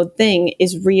scroll mode thing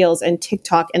is Reels and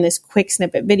TikTok and this quick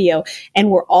snippet video. And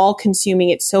we're all consuming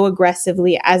it so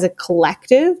aggressively as a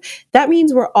collective. That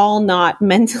means we're all not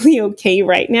mentally okay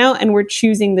right now. And we're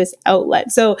choosing this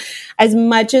outlet. So as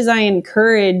much as I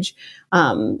encourage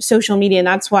social media, and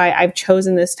that's why I've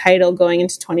chosen this title going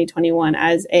into 2021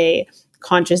 as a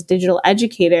conscious digital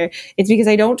educator, it's because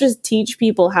I don't just teach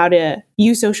people how to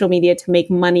use social media to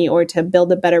make money or to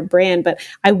build a better brand, but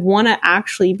I want to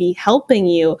actually be helping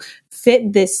you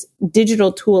fit this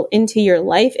digital tool into your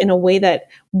life in a way that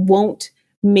won't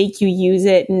make you use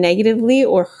it negatively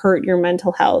or hurt your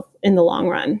mental health in the long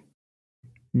run.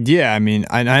 Yeah, I mean,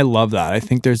 I love that. I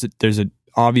think there's a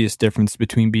obvious difference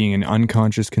between being an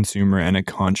unconscious consumer and a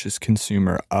conscious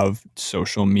consumer of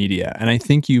social media. And I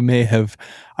think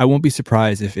I won't be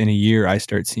surprised if in a year I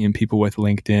start seeing people with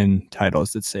LinkedIn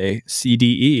titles that say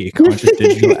CDE, Conscious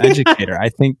Digital Educator. I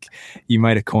think you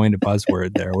might have coined a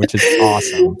buzzword there, which is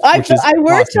awesome. I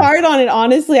worked hard on it,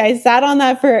 honestly. I sat on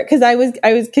that because I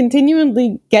was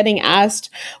continually getting asked,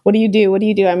 what do you do? What do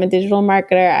you do? I'm a digital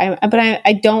marketer. But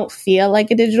I don't feel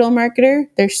like a digital marketer.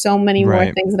 There's so many more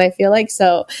things that I feel like.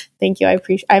 So thank you.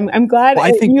 I'm glad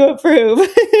you approve.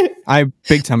 I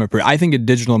big time approve. I think a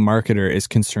digital marketer is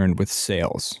concerned with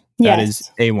sales. That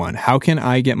is A1. How can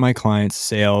I get my clients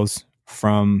sales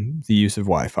from the use of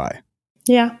Wi-Fi?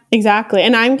 Yeah, exactly.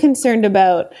 And I'm concerned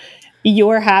about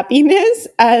your happiness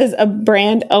as a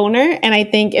brand owner. And I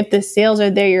think if the sales are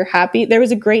there, you're happy. There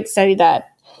was a great study that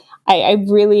I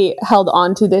really held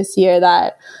on to this year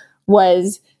that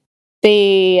was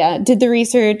they did the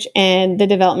research and the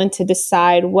development to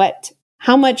decide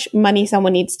how much money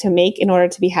someone needs to make in order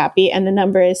to be happy. And the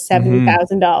number is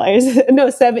 $70,000. No,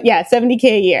 $70K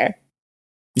a year.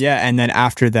 Yeah. And then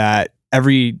after that,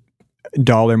 every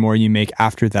dollar more you make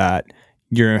after that,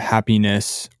 your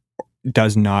happiness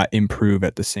does not improve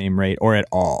at the same rate or at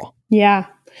all. Yeah.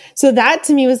 So that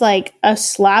to me was like a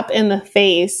slap in the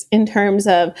face in terms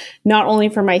of not only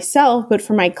for myself, but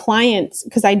for my clients,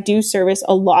 because I do service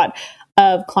a lot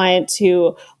of clients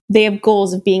who they have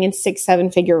goals of being in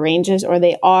 6-7 figure ranges, or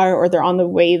they're on the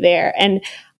way there. And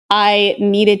I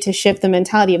needed to shift the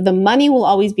mentality of the money will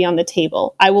always be on the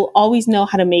table. I will always know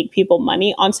how to make people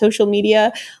money on social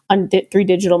media, through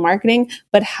digital marketing,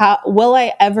 but how will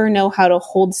I ever know how to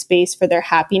hold space for their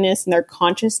happiness and their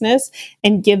consciousness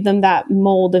and give them that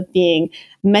mold of being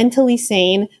mentally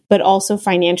sane, but also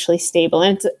financially stable?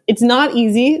 And it's not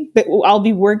easy, but I'll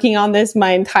be working on this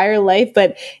my entire life,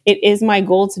 but it is my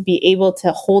goal to be able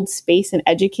to hold space and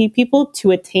educate people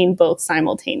to attain both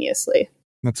simultaneously.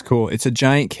 That's cool. It's a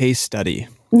giant case study.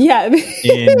 Yeah.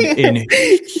 in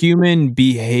human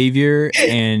behavior,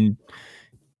 and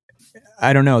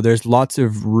I don't know, there's lots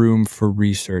of room for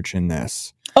research in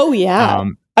this. Oh yeah.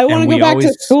 I want to go back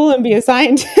to school and be a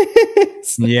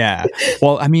scientist. Yeah.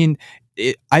 Well, I mean,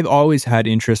 I've always had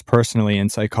interest personally in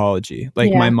psychology.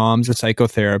 Like my mom's a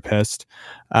psychotherapist.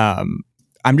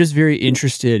 I'm just very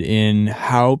interested in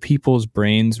how people's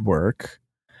brains work.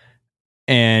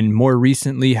 And more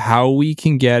recently, how we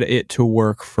can get it to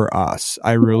work for us.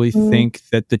 I really think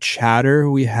that the chatter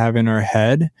we have in our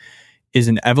head is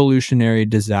an evolutionary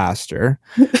disaster.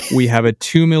 We have a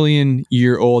 2 million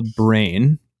year old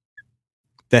brain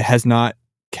that has not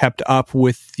kept up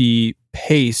with the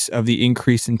pace of the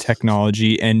increase in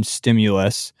technology and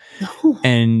stimulus.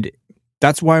 And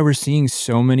that's why we're seeing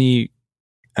so many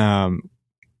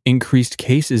increased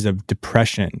cases of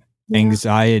depression,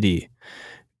 anxiety.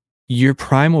 Your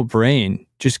primal brain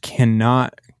just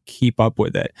cannot keep up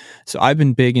with it. So I've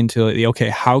been big into, okay,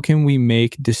 how can we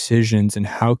make decisions and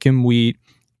how can we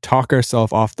talk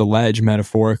ourselves off the ledge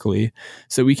metaphorically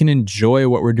so we can enjoy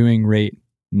what we're doing right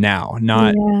now,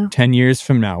 not 10 years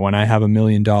from now when I have $1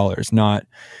 million, not,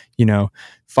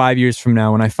 5 years from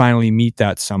now when I finally meet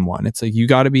that someone. It's like, you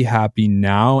got to be happy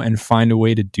now and find a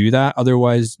way to do that.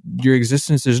 Otherwise your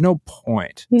existence, there's no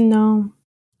point. No.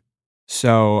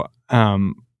 So,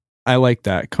 I like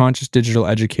that. Conscious digital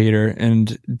educator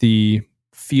and the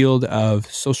field of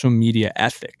social media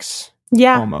ethics.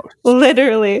 Yeah, almost.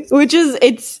 Literally. Which is,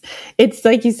 it's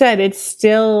like you said, it's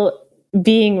still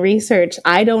being researched.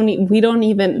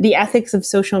 The ethics of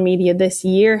social media this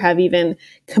year have even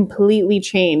completely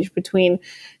changed between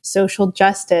social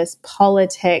justice,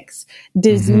 politics,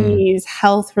 disease,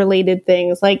 health related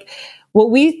things. Like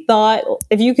what we thought,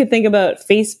 if you could think about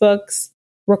Facebook's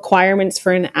requirements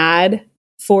for an ad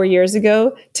 4 years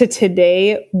ago to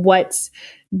today, what's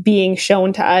being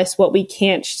shown to us, what we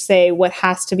can't say, what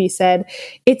has to be said,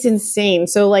 it's insane.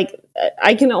 So like,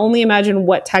 I can only imagine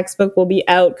what textbook will be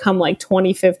out come like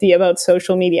 2050 about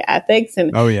social media ethics.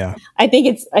 And oh yeah, I think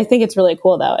it's really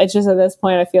cool though. It's just at this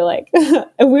point, I feel like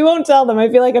we won't tell them. I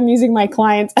feel like I'm using my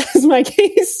clients as my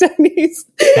case studies.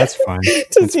 That's fine.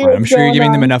 That's fine. I'm sure you're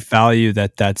giving them enough value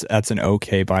that's an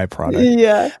okay byproduct.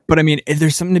 Yeah. But I mean,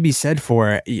 there's something to be said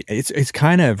for it's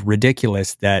kind of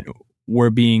ridiculous that we're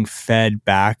being fed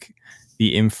back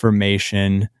the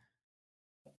information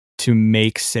to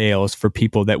make sales for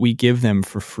people that we give them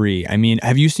for free. I mean,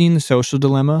 have you seen The Social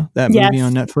Dilemma, that movie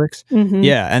on Netflix? Mm-hmm.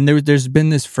 Yeah, and there's been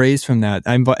this phrase from that.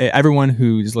 Everyone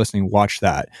who's listening, watch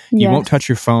that. You won't touch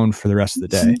your phone for the rest of the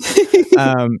day.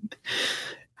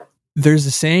 There's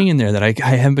a saying in there that I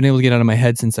haven't been able to get out of my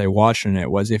head since I watched it. And it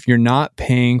was, if you're not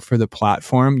paying for the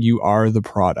platform, you are the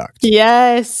product.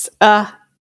 Yes.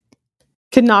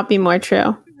 Could not be more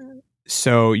true.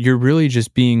 So you're really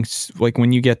just being like,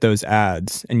 when you get those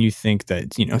ads and you think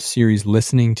that, Siri's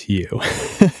listening to you,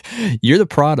 you're the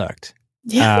product.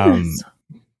 Yes.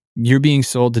 You're being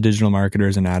sold to digital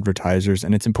marketers and advertisers,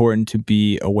 and it's important to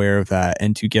be aware of that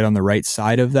and to get on the right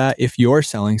side of that if you're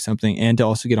selling something, and to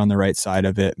also get on the right side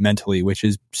of it mentally, which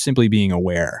is simply being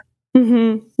aware.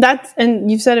 Mm-hmm. And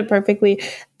you've said it perfectly.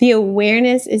 The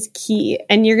awareness is key.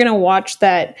 And you're going to watch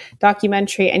that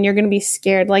documentary and you're going to be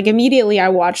scared. Like immediately I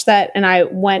watched that and I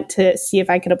went to see if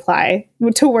I could apply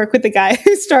to work with the guy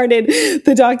who started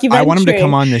the documentary. I want him to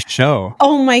come on this show.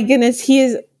 Oh my goodness.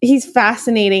 He's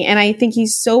fascinating. And I think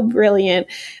he's so brilliant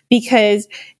because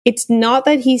it's not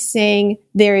that he's saying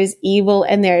there is evil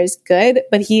and there is good,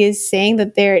 but he is saying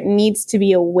that there needs to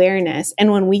be awareness.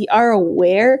 And when we are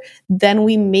aware, then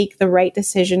we make the right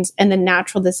decisions and the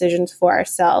natural decisions for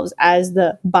ourselves as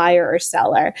the buyer or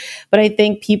seller. But I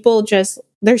think people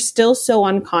they're still so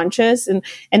unconscious. And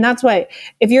that's why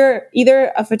if you're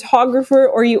either a photographer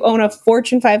or you own a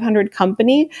Fortune 500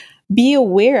 company, be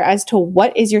aware as to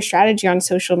what is your strategy on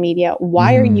social media.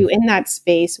 Why are you in that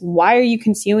space? Why are you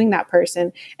consuming that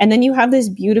person? And then you have this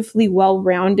beautifully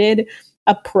well-rounded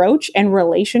approach and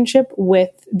relationship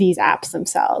with these apps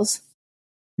themselves.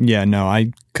 Yeah, no,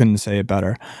 I couldn't say it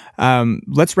better.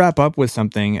 Let's wrap up with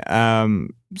something.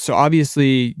 So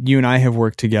obviously you and I have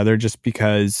worked together just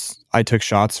because I took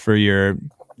shots for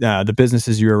the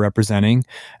businesses you were representing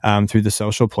through The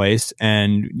Social Place.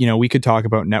 And, we could talk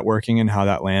about networking and how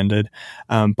that landed.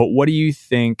 But what do you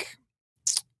think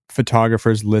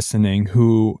photographers listening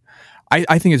who,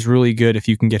 I think it's really good if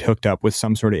you can get hooked up with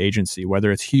some sort of agency,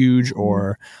 whether it's huge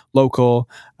or local,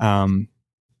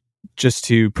 just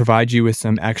to provide you with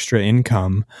some extra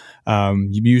income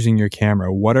using your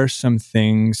camera. What are some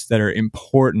things that are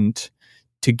important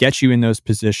to get you in those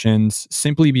positions,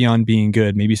 simply beyond being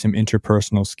good, maybe some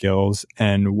interpersonal skills,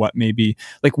 and what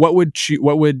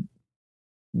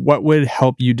would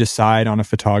help you decide on a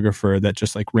photographer that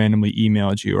just like randomly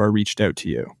emailed you or reached out to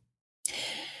you?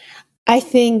 I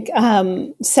think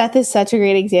Seth is such a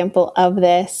great example of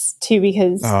this too,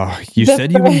 because you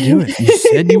said you wouldn't do it. You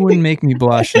said you wouldn't make me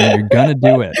blush, and you're gonna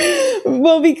do it.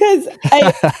 Well, because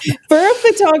for a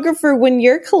photographer, when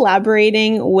you're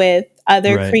collaborating with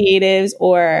other creatives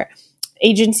or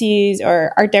agencies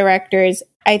or art directors,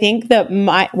 I think that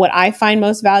what I find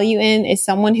most value in is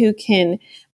someone who can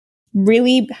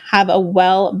really have a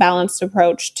well-balanced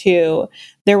approach to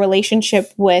their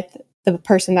relationship with the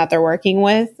person that they're working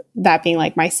with, that being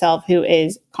like myself who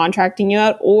is contracting you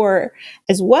out, or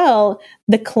as well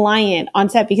the client on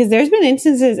set. Because there's been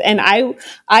instances, and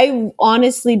I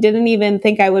honestly didn't even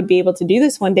think I would be able to do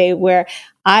this one day, where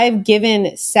I've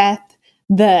given Seth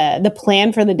the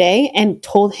plan for the day and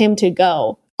told him to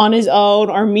go on his own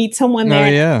or meet someone there. Oh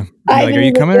yeah. Like, are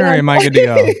you coming or am I good to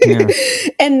go? Yeah.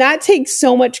 And that takes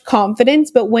so much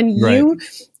confidence. But when you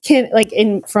can, like,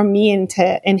 from me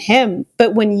and him,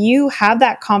 but when you have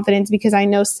that confidence, because I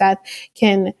know Seth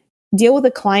can deal with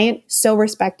a client so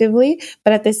respectively,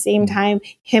 but at the same time,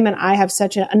 him and I have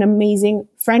such an amazing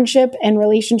friendship and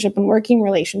relationship and working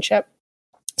relationship.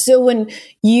 So when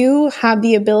you have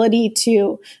the ability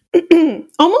to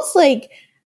almost like,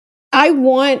 I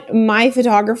want my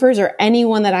photographers or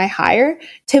anyone that I hire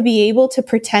to be able to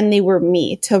pretend they were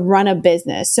me, to run a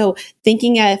business. So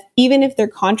thinking of, even if they're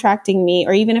contracting me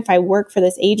or even if I work for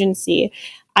this agency,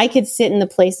 I could sit in the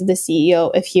place of the CEO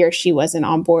if he or she wasn't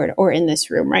on board or in this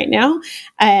room right now.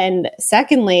 And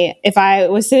secondly, if I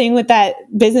was sitting with that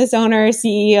business owner or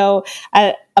CEO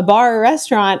at a bar or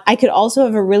restaurant, I could also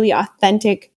have a really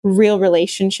authentic, real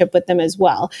relationship with them as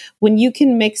well. When you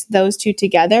can mix those two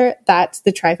together, that's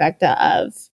the trifecta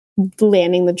of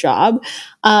landing the job.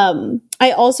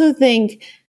 I also think,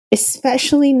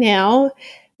 especially now,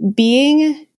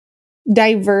 being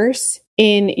diverse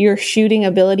in your shooting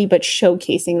ability, but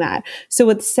showcasing that. So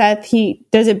with Seth, he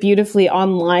does it beautifully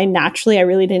online. Naturally, I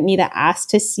really didn't need to ask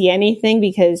to see anything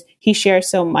because he shares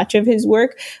so much of his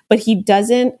work, but he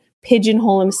doesn't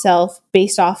pigeonhole himself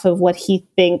based off of what he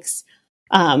thinks,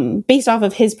 based off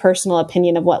of his personal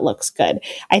opinion of what looks good.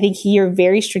 I think you're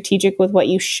very strategic with what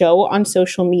you show on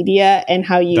social media and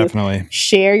how you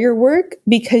share your work,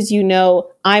 because you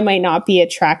know, I might not be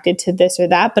attracted to this or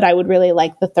that, but I would really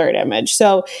like the third image.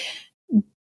 So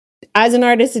as an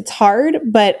artist, it's hard,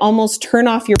 but almost turn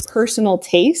off your personal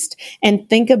taste and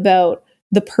think about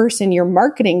the person you're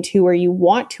marketing to or you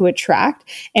want to attract,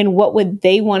 and what would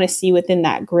they want to see within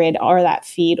that grid or that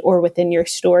feed or within your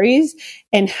stories,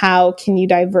 and how can you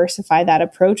diversify that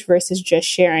approach versus just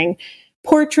sharing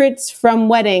portraits from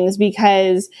weddings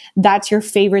because that's your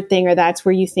favorite thing or that's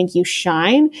where you think you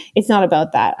shine. It's not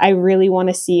about that. I really want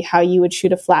to see how you would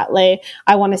shoot a flat lay.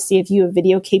 I want to see if you have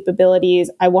video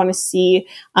capabilities. I want to see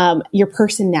your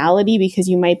personality, because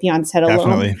you might be on set alone.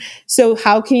 Definitely. So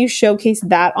how can you showcase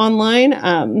that online?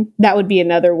 That would be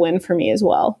another win for me as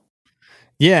well.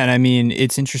 Yeah, and I mean,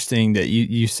 it's interesting that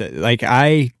you said, like,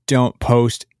 I don't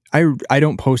post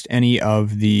any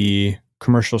of the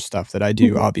commercial stuff that I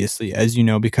do, obviously, as you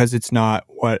know, because it's not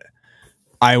what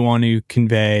I want to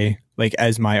convey, like,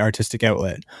 as my artistic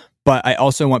outlet. But I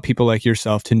also want people like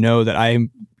yourself to know that I'm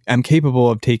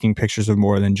capable of taking pictures of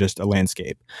more than just a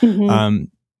landscape.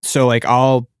 So like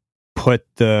I'll put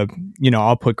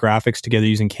graphics together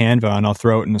using Canva and I'll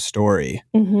throw it in a story.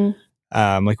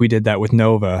 Like we did that with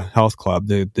Nova Health Club,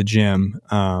 the gym.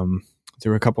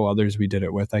 There were a couple others we did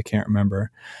it with. I can't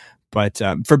remember. But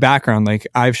for background, like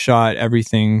I've shot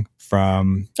everything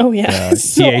from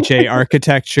CHA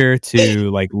architecture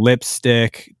to like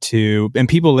lipstick and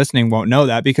people listening won't know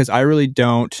that because I really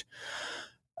don't,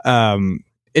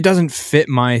 it doesn't fit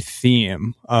my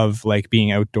theme of like being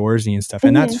outdoorsy and stuff.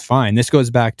 And that's fine. This goes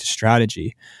back to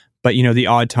strategy. But you know, the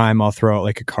odd time I'll throw out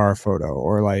like a car photo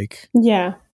or like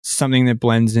something that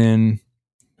blends in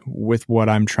with what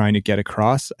I'm trying to get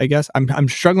across, I guess. I'm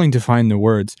struggling to find the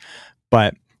words,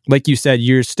 but like you said,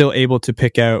 you're still able to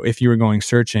pick out, if you were going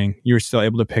searching, you were still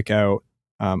able to pick out,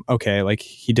 okay, like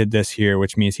he did this here,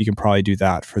 which means he can probably do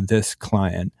that for this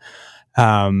client.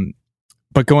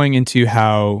 But going into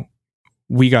how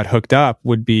we got hooked up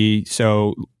would be,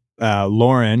 so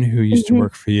Lauren, who used to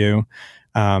work for you,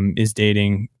 is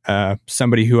dating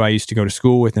somebody who I used to go to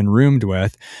school with and roomed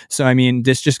with. So, I mean,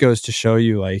 this just goes to show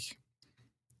you, like,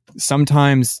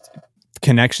 sometimes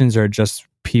connections are just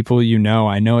people you know.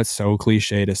 I know it's so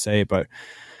cliche to say, but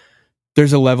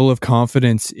there's a level of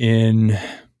confidence in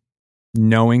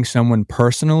knowing someone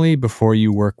personally before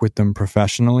you work with them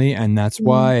professionally. And that's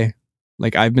why,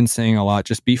 like I've been saying a lot,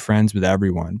 just be friends with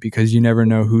everyone because you never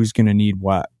know who's going to need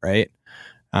what, right?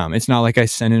 It's not like I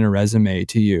sent in a resume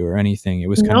to you or anything. It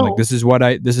was kind of like, this is what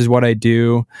I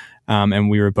do. And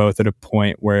we were both at a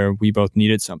point where we both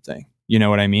needed something, you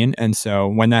know what I mean? And so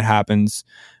when that happens,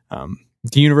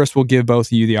 the universe will give both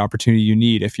of you the opportunity you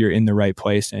need if you're in the right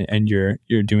place and you're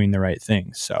doing the right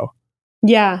thing. So,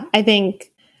 yeah, I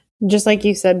think just like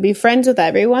you said, be friends with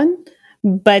everyone.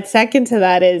 But second to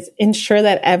that is ensure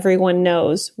that everyone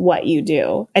knows what you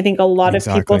do. I think a lot of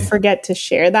people forget to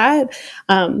share that,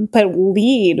 but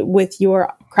lead with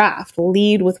your craft,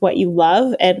 lead with what you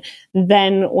love. And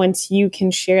then once you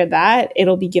can share that,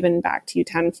 it'll be given back to you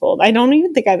tenfold. I don't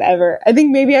even think I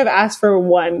think maybe I've asked for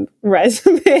one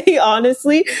resume,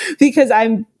 honestly, because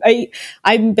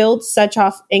I'm built such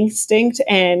off instinct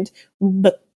and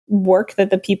the work that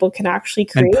the people can actually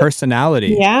create. And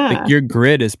personality. Yeah. Like your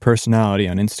grid is personality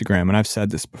on Instagram. And I've said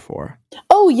this before.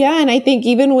 Oh, yeah. And I think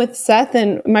even with Seth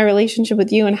and my relationship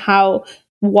with you and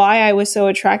why I was so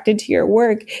attracted to your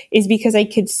work is because I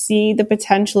could see the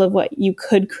potential of what you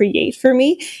could create for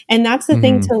me. And that's the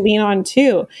thing to lean on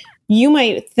too. You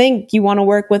might think you want to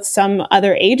work with some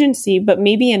other agency, but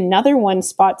maybe another one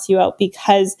spots you out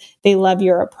because they love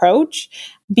your approach.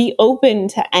 Be open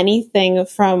to anything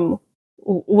from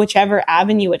whichever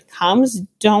avenue it comes.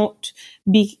 Don't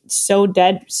be so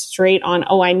dead straight on,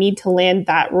 I need to land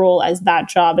that role as that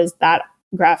job, as that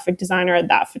graphic designer,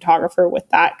 that photographer with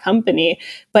that company.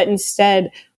 But instead,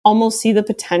 almost see the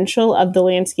potential of the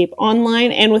landscape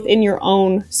online and within your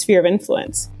own sphere of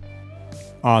influence.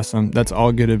 Awesome. That's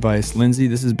all good advice. Lindsay,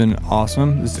 this has been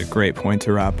awesome. This is a great point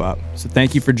to wrap up. So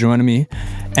thank you for joining me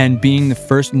and being the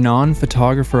first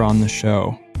non-photographer on the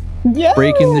show. Yeah,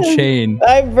 breaking the chain.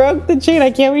 I broke the chain.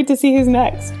 I can't wait to see who's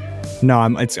next. No,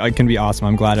 it's going to be awesome.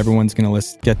 I'm glad everyone's going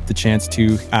to get the chance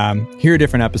to hear a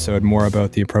different episode more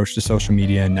about the approach to social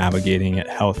media and navigating it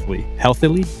healthily.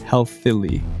 Healthily.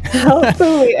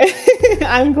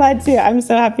 I'm glad to. I'm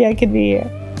so happy I could be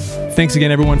here. Thanks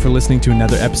again, everyone, for listening to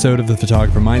another episode of the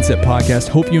Photographer Mindset Podcast.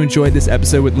 Hope you enjoyed this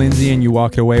episode with Lindsay and you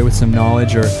walked away with some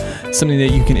knowledge or something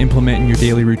that you can implement in your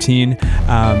daily routine.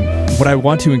 What I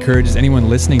want to encourage is anyone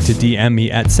listening to DM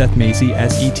me at Seth Macey,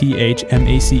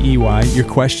 SETHMACEY, your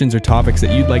questions or topics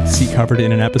that you'd like to see covered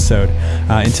in an episode.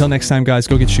 Until next time, guys,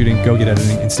 go get shooting, go get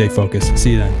editing, and stay focused.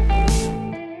 See you then.